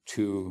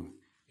to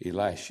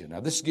Elisha. Now,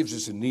 this gives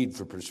us a need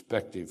for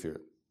perspective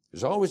here.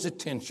 There's always a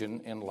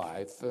tension in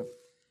life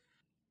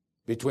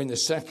between the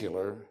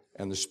secular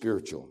and the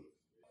spiritual.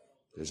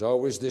 There's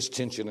always this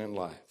tension in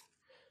life.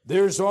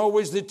 There's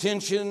always the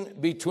tension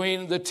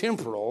between the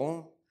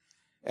temporal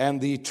and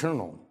the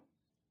eternal.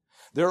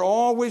 There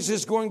always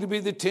is going to be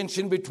the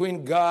tension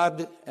between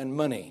God and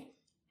money.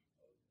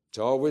 It's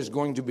always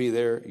going to be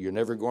there. You're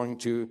never going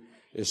to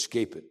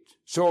escape it.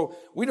 So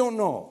we don't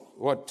know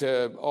what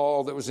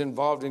all that was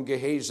involved in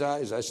Gehazi.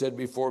 As I said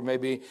before,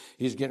 maybe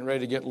he's getting ready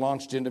to get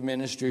launched into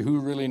ministry.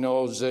 Who really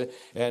knows?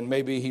 And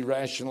maybe he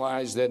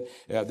rationalized that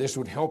this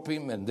would help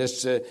him and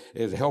this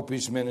would help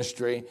his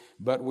ministry.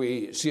 But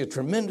we see a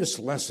tremendous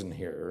lesson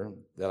here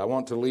that I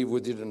want to leave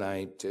with you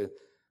tonight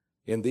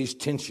in these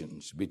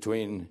tensions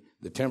between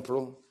the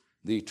temporal,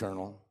 the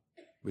eternal,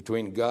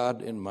 between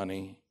God and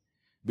money,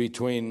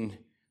 between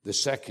the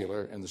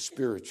secular and the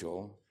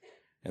spiritual.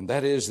 And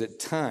that is that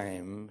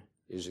time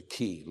is a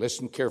key.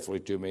 Listen carefully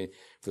to me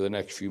for the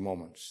next few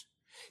moments.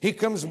 He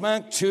comes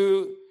back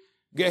to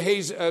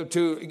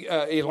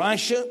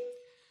Elisha,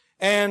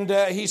 and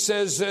he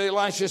says,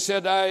 Elisha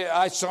said,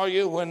 I saw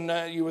you when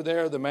you were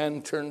there. The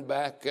man turned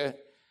back,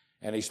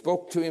 and he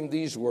spoke to him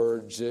these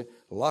words.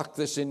 Lock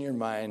this in your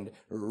mind.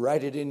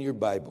 Write it in your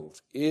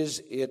Bibles.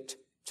 Is it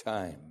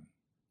time?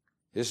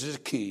 This is a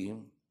key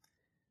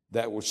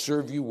that will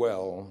serve you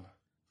well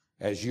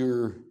as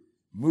you're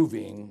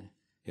moving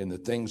in the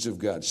things of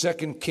God.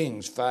 2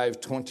 Kings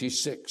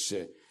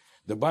 5:26.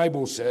 The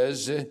Bible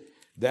says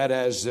that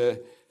as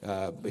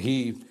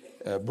he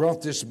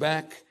brought this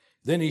back,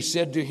 then he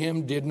said to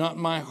him, did not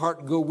my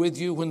heart go with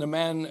you when the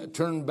man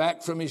turned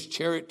back from his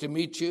chariot to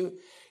meet you?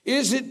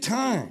 Is it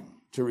time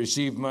to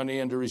receive money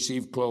and to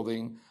receive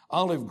clothing,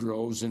 olive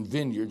groves and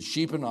vineyards,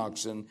 sheep and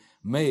oxen,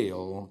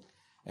 male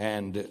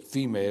and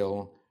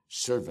female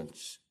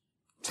servants?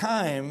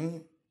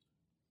 Time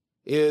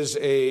is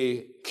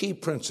a key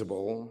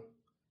principle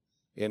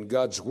in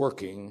God's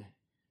working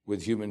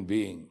with human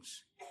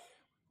beings.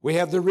 We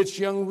have the rich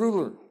young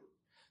ruler.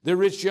 The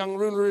rich young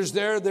ruler is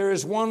there. There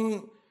is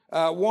one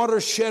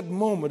watershed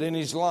moment in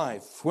his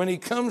life when he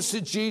comes to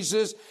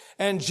Jesus,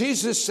 and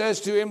Jesus says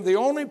to him, the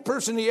only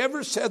person he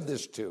ever said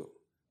this to,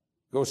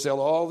 go sell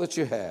all that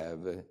you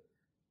have,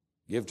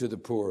 give to the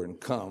poor, and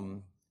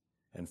come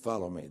and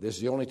follow me. This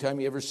is the only time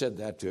he ever said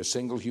that to a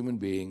single human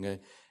being,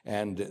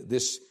 and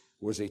this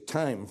was a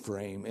time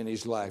frame in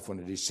his life when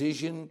a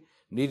decision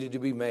needed to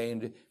be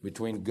made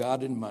between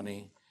God and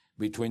money,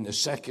 between the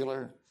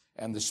secular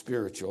and the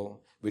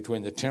spiritual,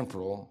 between the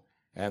temporal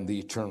and the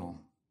eternal.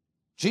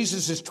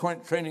 Jesus is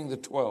training the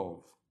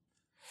 12.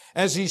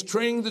 As he's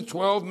training the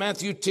 12,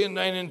 Matthew 10:9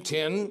 and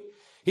 10,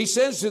 he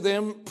says to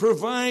them,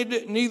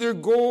 provide neither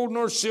gold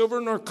nor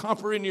silver nor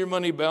copper in your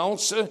money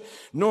belts,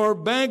 nor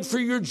bag for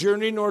your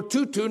journey, nor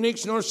 2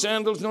 tunics, nor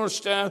sandals, nor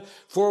staff,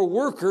 for a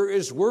worker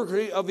is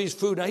worthy of his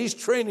food. Now he's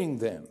training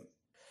them.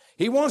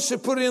 He wants to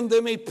put in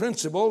them a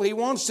principle. He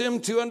wants them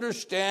to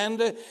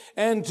understand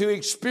and to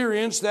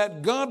experience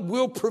that God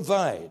will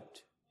provide.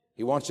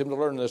 He wants them to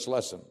learn this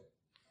lesson.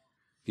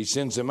 He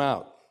sends them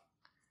out.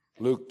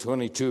 Luke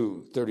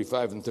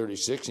 22:35 and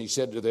 36. He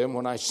said to them,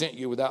 when I sent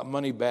you without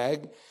money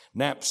bag,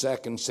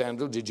 knapsack, and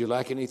sandal, did you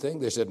lack anything?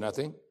 They said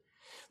nothing.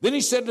 Then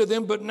he said to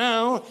them, but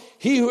now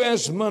he who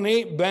has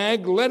money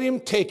bag, let him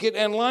take it,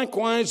 and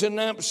likewise a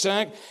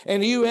knapsack,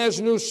 and he who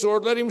has no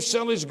sword, let him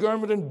sell his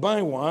garment and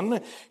buy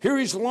one. Here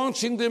he's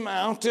launching them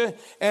out,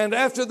 and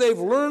after they've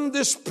learned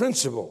this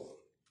principle,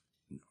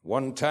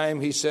 one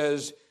time he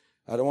says,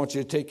 I don't want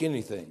you to take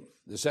anything.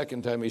 The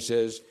second time he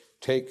says,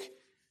 take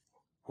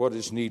what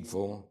is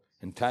needful,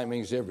 and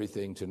timing is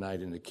everything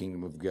tonight in the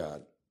kingdom of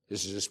God.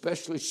 This is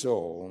especially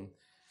so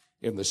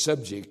in the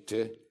subject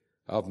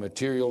of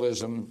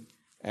materialism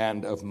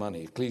and of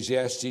money.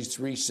 Ecclesiastes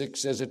 3:6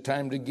 says a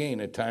time to gain,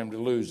 a time to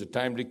lose, a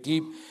time to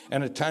keep,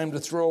 and a time to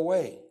throw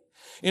away.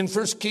 In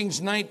 1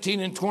 Kings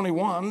 19 and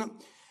 21,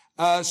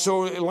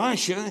 so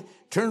Elisha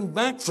turned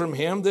back from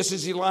him, this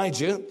is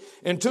Elijah,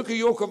 and took a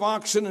yoke of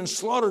oxen and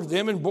slaughtered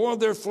them and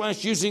boiled their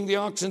flesh using the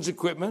oxen's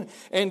equipment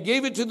and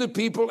gave it to the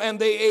people, and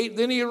they ate.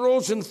 Then he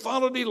arose and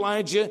followed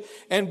Elijah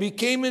and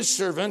became his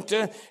servant.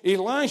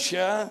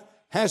 Elisha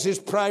has his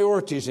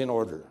priorities in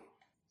order.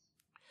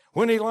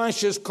 When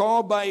Elisha is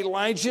called by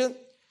Elijah,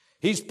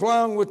 he's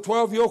plowing with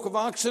 12 yoke of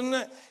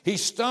oxen. He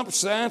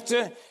stops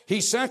that. He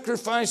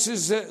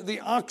sacrifices the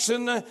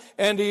oxen,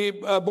 and he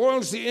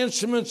boils the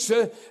instruments,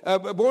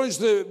 boils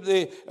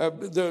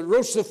the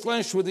roast of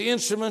flesh with the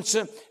instruments,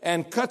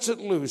 and cuts it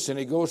loose. And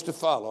he goes to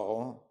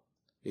follow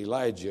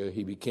Elijah.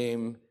 He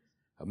became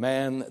a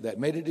man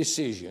that made a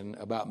decision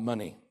about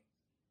money,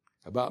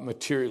 about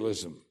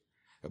materialism,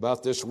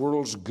 about this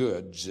world's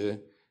goods,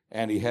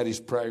 and he had his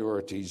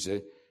priorities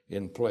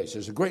in place.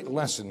 There's a great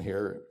lesson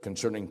here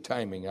concerning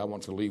timing I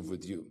want to leave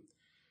with you.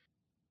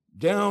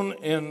 Down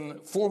in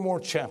 4 more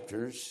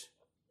chapters,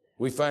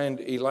 we find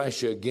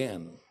Elisha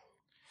again.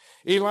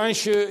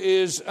 Elisha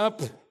is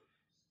up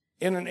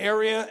in an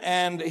area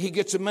and he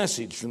gets a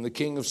message from the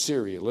king of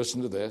Syria.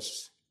 Listen to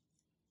this.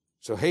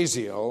 So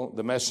Hazael,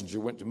 the messenger,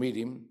 went to meet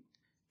him,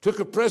 took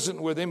a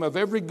present with him of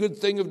every good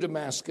thing of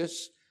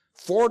Damascus,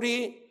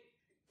 40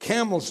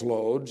 camels'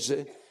 loads,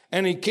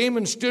 and he came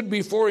and stood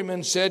before him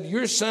and said,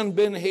 your son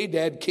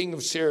Ben-Hadad, king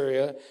of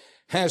Syria,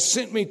 has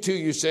sent me to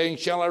you, saying,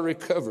 shall I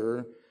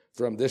recover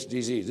from this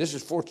disease? This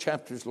is 4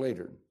 chapters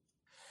later.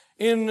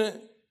 In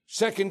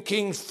 2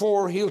 Kings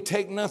 4, he'll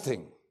take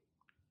nothing.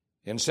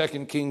 In 2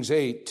 Kings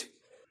 8,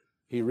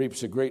 he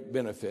reaps a great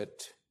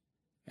benefit,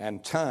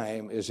 and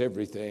time is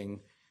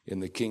everything in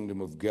the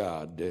kingdom of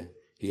God.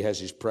 He has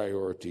his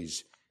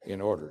priorities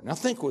in order. Now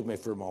think with me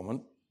for a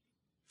moment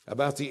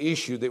about the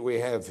issue that we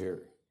have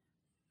here.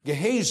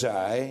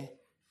 Gehazi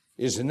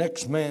is the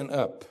next man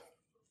up.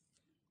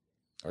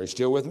 Are you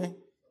still with me?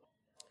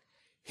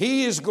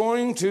 He is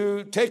going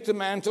to take the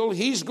mantle.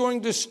 He's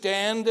going to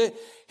stand.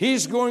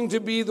 He's going to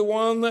be the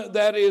one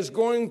that is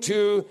going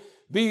to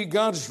be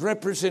God's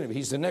representative.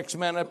 He's the next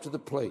man up to the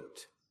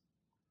plate.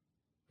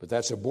 But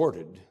that's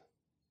aborted.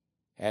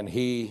 And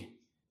he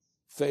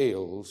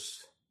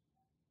fails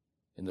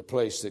in the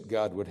place that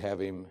God would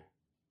have him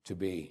to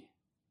be.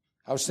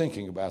 I was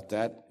thinking about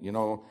that. You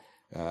know,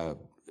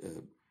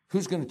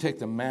 who's going to take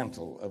the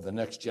mantle of the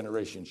next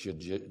generation should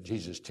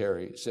Jesus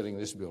tarry sitting in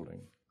this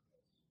building?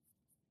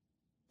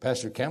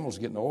 Pastor Campbell's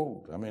getting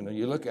old. I mean,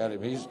 you look at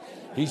him,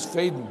 he's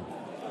fading.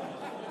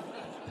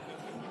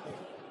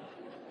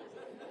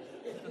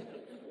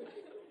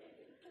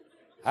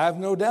 I have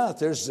no doubt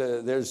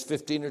there's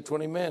 15 or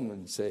 20 men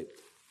who say,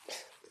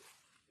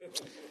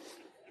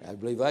 I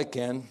believe I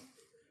can.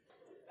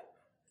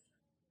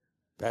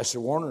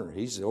 Pastor Warner,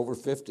 he's over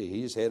 50.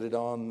 He's headed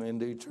on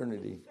into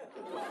eternity.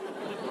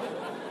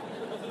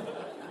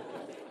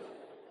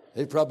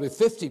 There's probably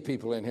 50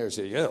 people in here who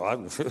say, I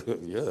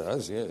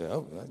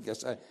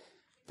guess I.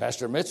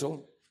 Pastor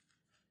Mitchell,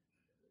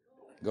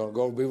 going to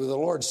go be with the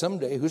Lord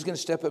someday. Who's going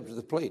to step up to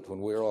the plate when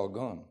we're all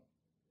gone?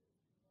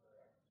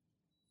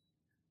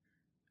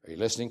 Are you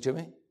listening to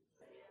me?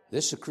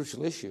 This is a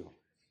crucial issue.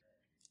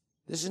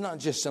 This is not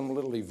just some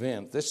little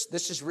event.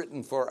 This is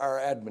written for our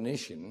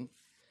admonition,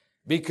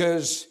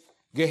 because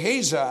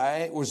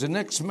Gehazi was the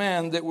next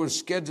man that was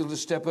scheduled to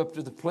step up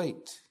to the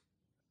plate.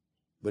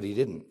 But he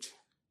didn't,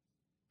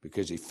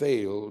 because he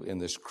failed in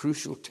this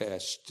crucial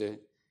test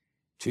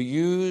to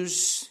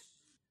use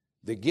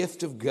the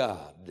gift of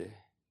God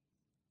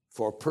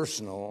for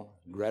personal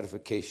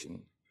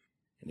gratification.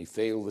 And he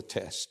failed the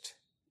test.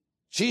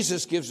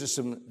 Jesus gives us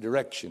some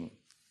direction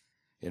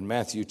in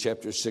Matthew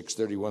chapter 6,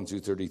 31 through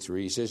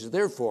 33. He says,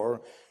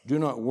 therefore, do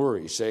not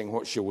worry, saying,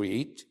 what shall we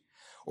eat?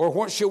 Or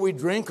what shall we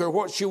drink? Or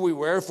what shall we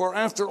wear? For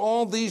after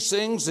all these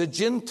things the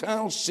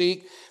Gentiles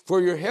seek,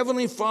 for your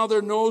heavenly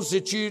Father knows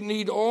that you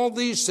need all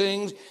these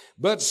things.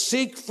 But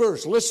seek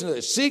first, listen to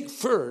this, seek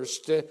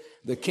first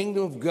the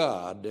kingdom of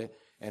God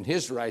and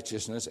his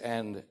righteousness,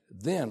 and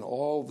then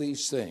all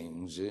these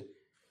things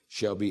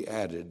shall be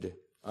added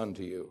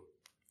unto you.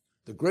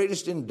 The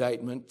greatest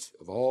indictment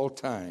of all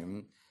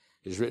time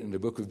is written in the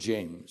book of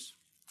James.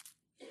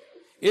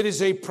 It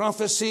is a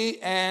prophecy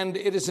and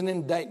it is an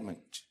indictment.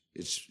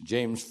 It's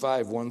James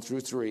 5, 1 through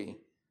 3.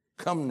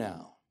 Come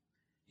now,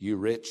 you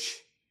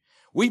rich.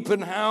 Weep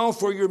and howl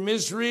for your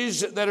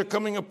miseries that are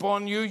coming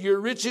upon you. Your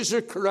riches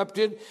are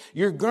corrupted.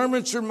 Your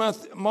garments are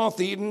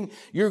moth-eaten.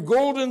 Your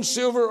gold and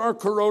silver are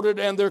corroded,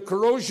 and their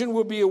corrosion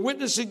will be a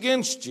witness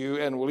against you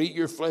and will eat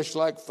your flesh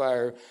like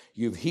fire.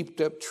 You've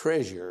heaped up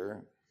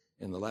treasure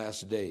in the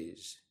last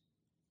days.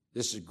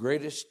 This is the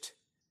greatest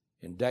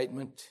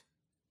indictment.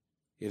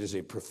 It is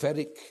a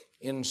prophetic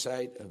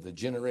insight of the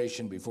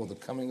generation before the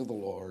coming of the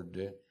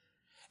Lord.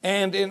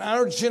 And in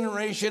our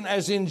generation,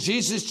 as in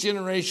Jesus'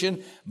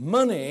 generation,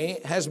 money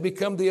has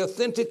become the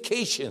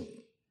authentication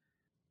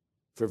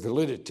for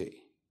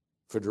validity,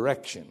 for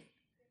direction,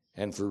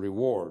 and for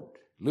reward.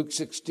 Luke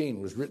 16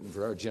 was written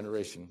for our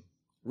generation.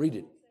 Read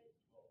it.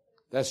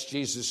 That's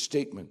Jesus'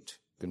 statement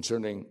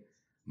concerning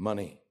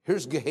money.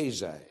 Here's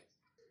Gehazi.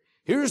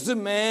 Here's the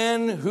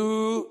man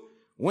who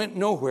went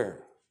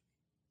nowhere.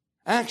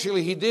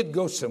 Actually, he did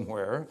go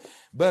somewhere,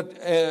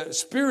 but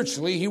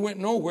spiritually, he went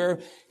nowhere.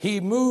 He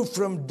moved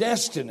from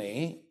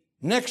destiny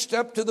next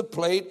up to the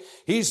plate.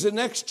 He's the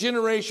next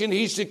generation.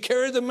 He's to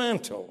carry the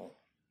mantle.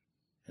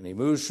 And he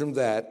moves from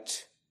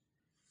that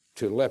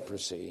to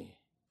leprosy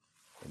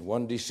in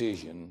one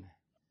decision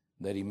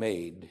that he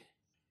made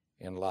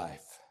in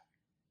life.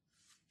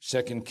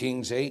 2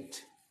 Kings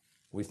 8,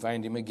 we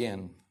find him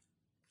again.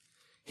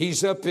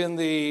 He's up in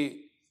the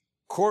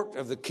court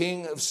of the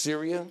king of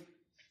Syria.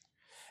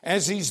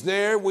 As he's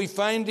there, we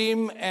find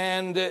him,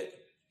 and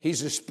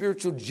he's a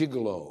spiritual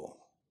gigolo.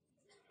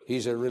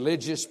 He's a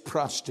religious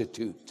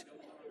prostitute.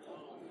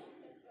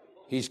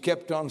 He's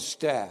kept on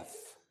staff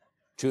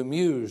to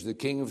amuse the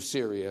king of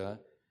Syria,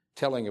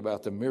 telling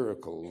about the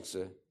miracles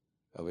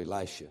of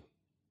Elisha.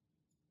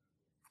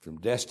 From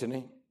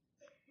destiny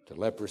to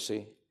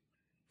leprosy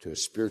to a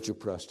spiritual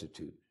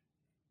prostitute.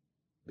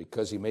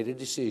 Because he made a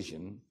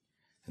decision,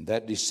 and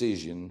that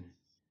decision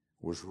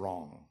was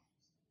wrong.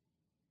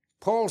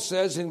 Paul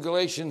says in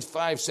Galatians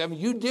 5:7,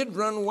 you did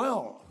run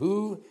well.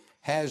 Who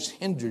has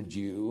hindered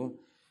you?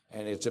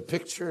 And it's a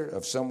picture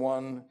of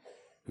someone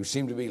who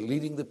seemed to be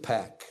leading the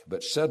pack,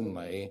 but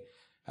suddenly,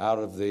 out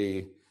of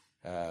the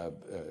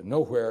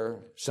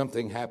nowhere,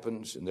 something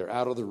happens, and they're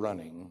out of the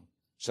running.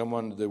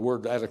 Someone, the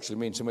word actually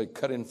means somebody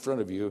cut in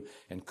front of you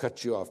and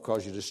cut you off,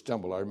 caused you to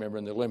stumble. I remember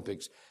in the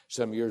Olympics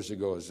some years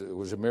ago, it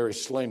was a Mary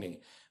Slaney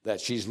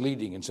that she's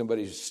leading, and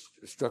somebody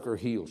struck her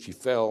heel. She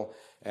fell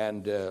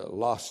and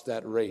lost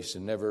that race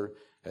and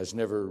has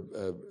never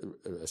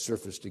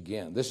surfaced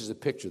again. This is a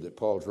picture that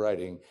Paul's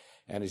writing,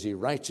 and as he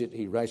writes it,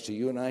 he writes to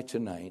you and I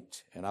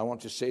tonight, and I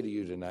want to say to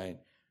you tonight,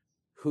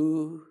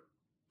 who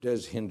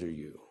does hinder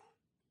you?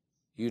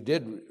 You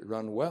did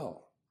run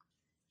well.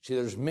 See,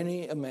 there's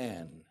many a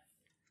man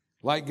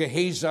like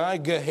Gehazi.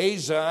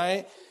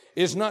 Gehazi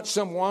is not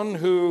someone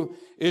who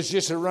is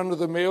just a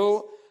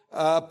run-of-the-mill.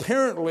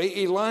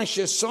 Apparently,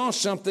 Elisha saw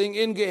something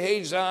in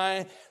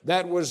Gehazi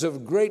that was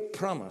of great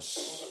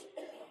promise.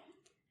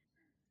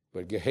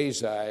 But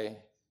Gehazi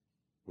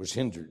was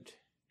hindered.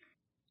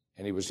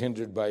 And he was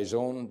hindered by his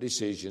own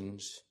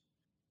decisions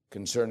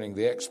concerning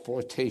the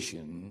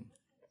exploitation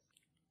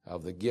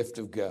of the gift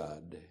of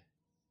God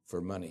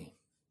for money.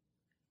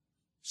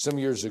 Some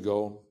years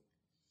ago,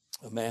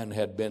 a man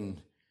had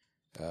been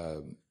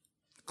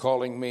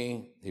calling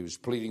me. He was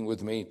pleading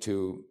with me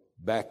to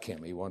back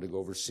him. He wanted to go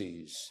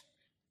overseas.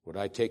 Would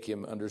I take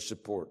him under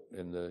support?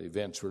 And the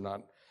events were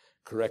not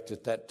correct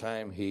at that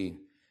time.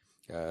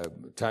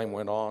 Time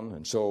went on,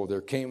 and so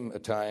there came a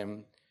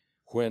time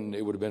when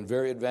it would have been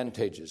very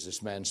advantageous.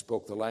 This man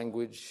spoke the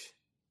language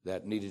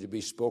that needed to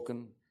be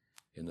spoken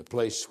in the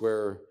place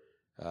where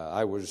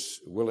I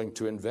was willing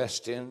to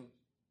invest in.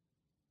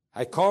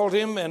 I called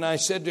him and I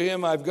said to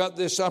him, I've got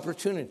this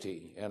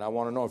opportunity and I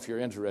want to know if you're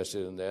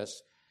interested in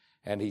this.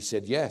 And he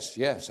said, yes,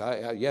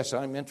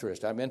 I'm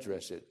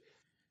interested.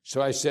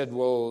 So I said,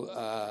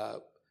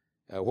 well,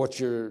 what's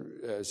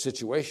your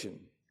situation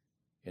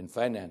in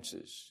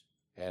finances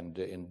and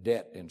in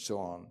debt and so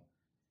on?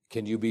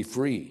 Can you be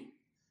free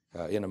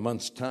in a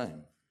month's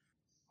time?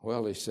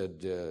 Well, he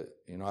said,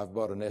 I've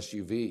bought an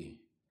SUV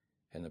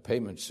and the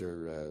payments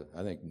are,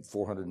 I think,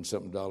 $400 and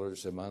something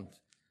a month.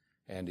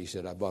 And he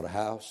said, I bought a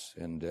house,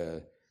 and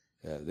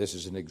this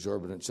is an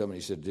exorbitant sum. And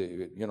he said,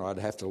 I'd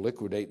have to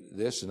liquidate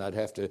this, and I'd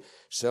have to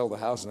sell the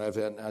house.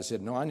 And I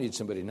said, no, I need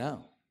somebody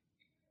now.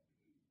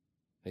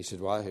 He said,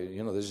 well,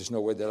 there's just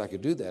no way that I could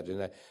do that.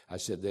 And I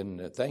said,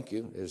 then thank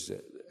you.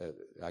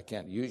 I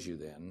can't use you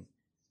then.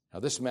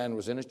 Now, this man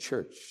was in a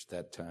church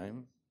that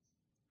time.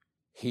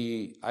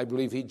 I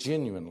believe he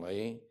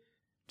genuinely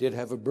did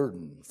have a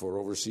burden for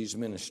overseas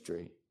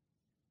ministry.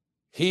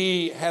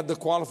 He had the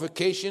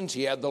qualifications,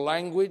 he had the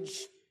language,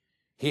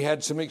 he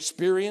had some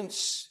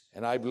experience,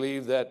 and I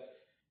believe that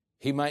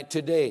he might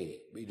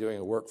today be doing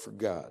a work for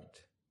God.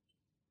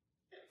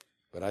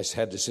 But I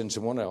had to send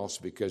someone else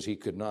because he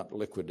could not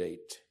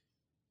liquidate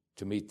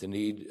to meet the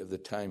need of the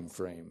time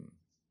frame.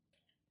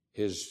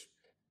 His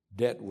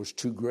debt was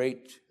too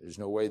great. There's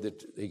no way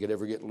that he could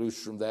ever get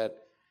loose from that.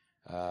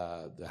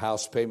 The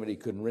house payment, he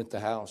couldn't rent the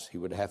house. He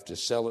would have to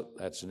sell it.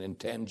 That's an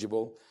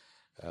intangible.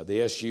 The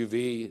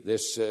SUV,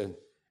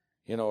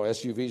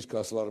 SUVs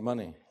cost a lot of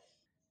money.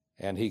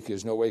 And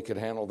there's no way he could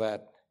handle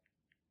that.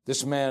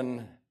 This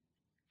man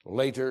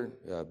later,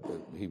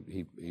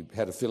 he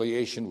had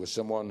affiliation with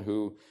someone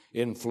who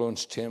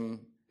influenced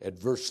him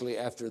adversely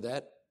after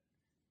that.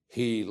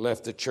 He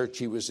left the church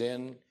he was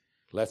in,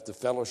 left the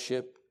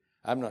fellowship.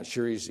 I'm not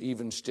sure he's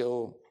even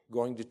still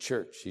going to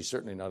church. He's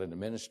certainly not in the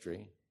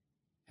ministry.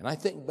 And I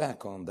think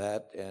back on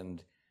that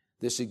and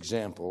this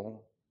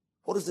example.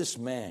 What if this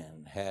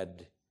man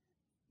had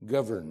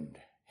governed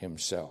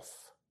himself?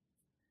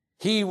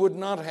 He would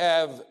not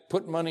have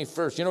put money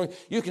first.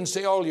 You can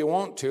say all you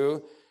want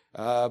to,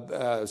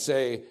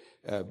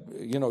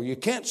 you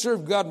can't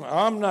serve God.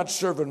 I'm not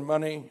serving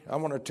money. I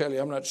want to tell you,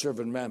 I'm not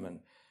serving mammon.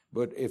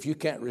 But if you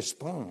can't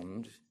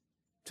respond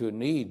to a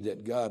need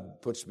that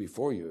God puts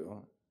before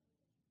you,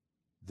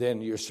 then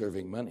you're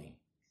serving money.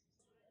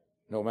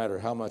 No matter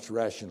how much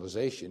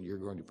rationalization you're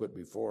going to put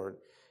before it.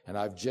 And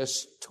I've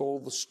just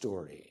told the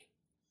story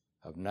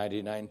of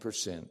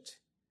 99%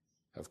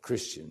 of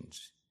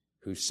Christians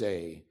who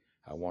say,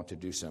 I want to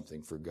do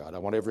something for God. I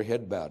want every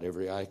head bowed,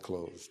 every eye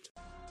closed.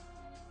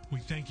 We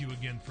thank you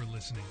again for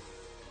listening.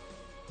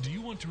 Do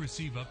you want to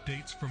receive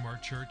updates from our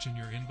church in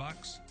your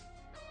inbox?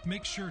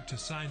 Make sure to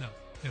sign up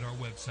at our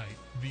website,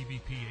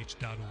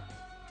 vbph.org.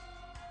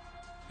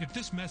 If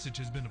this message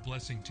has been a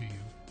blessing to you,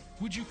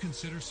 would you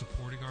consider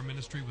supporting our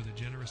ministry with a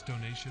generous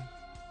donation?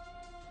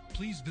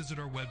 Please visit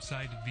our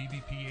website at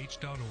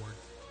vbph.org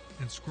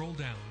and scroll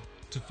down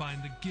to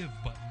find the Give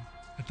button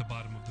at the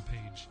bottom of the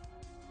page.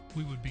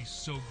 We would be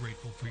so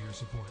grateful for your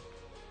support.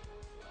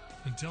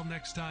 Until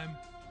next time,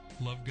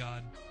 love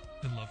God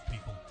and love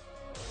people.